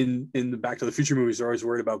in the Back to the Future movies, they're always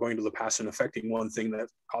worried about going to the past and affecting one thing that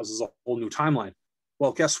causes a whole new timeline.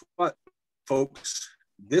 Well, guess what, folks?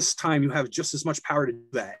 This time you have just as much power to do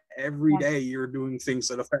that. Every day you're doing things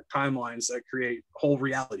that affect timelines that create whole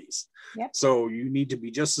realities. Yep. So you need to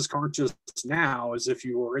be just as conscious now as if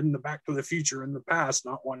you were in the Back to the Future in the past,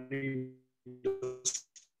 not wanting to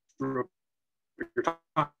screw up your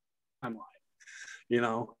timeline.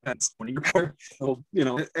 That's when you're,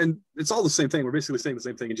 and it's all the same thing. We're basically saying the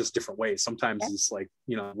same thing in just different ways. Sometimes it's like,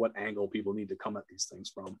 what angle people need to come at these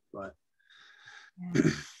things from. But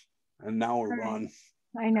and now we're on.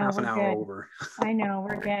 I know, half an hour good. over. I know,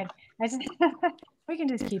 we're good. We can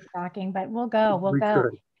just keep talking, but we'll go.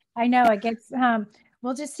 Could. I know it gets,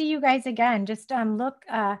 we'll just see you guys again. Just look,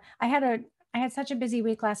 I had such a busy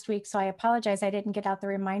week last week, so I apologize I didn't get out the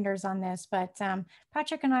reminders on this, but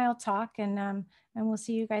Patrick and I will talk and we'll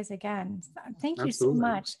see you guys again. Thank you so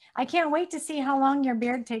much. I can't wait to see how long your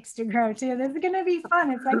beard takes to grow too. This is going to be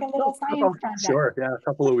fun. It's like a little science project. Sure, yeah, a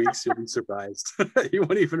couple of weeks, you'll be surprised. You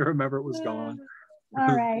won't even remember it was gone.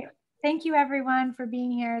 All right. Thank you everyone for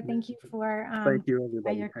being here. Thank you for thank you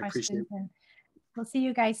everybody. your questions. And we'll see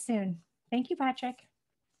you guys soon. Thank you, Patrick.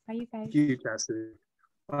 Bye, you guys. Thank you, Chastity.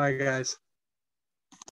 Bye, guys.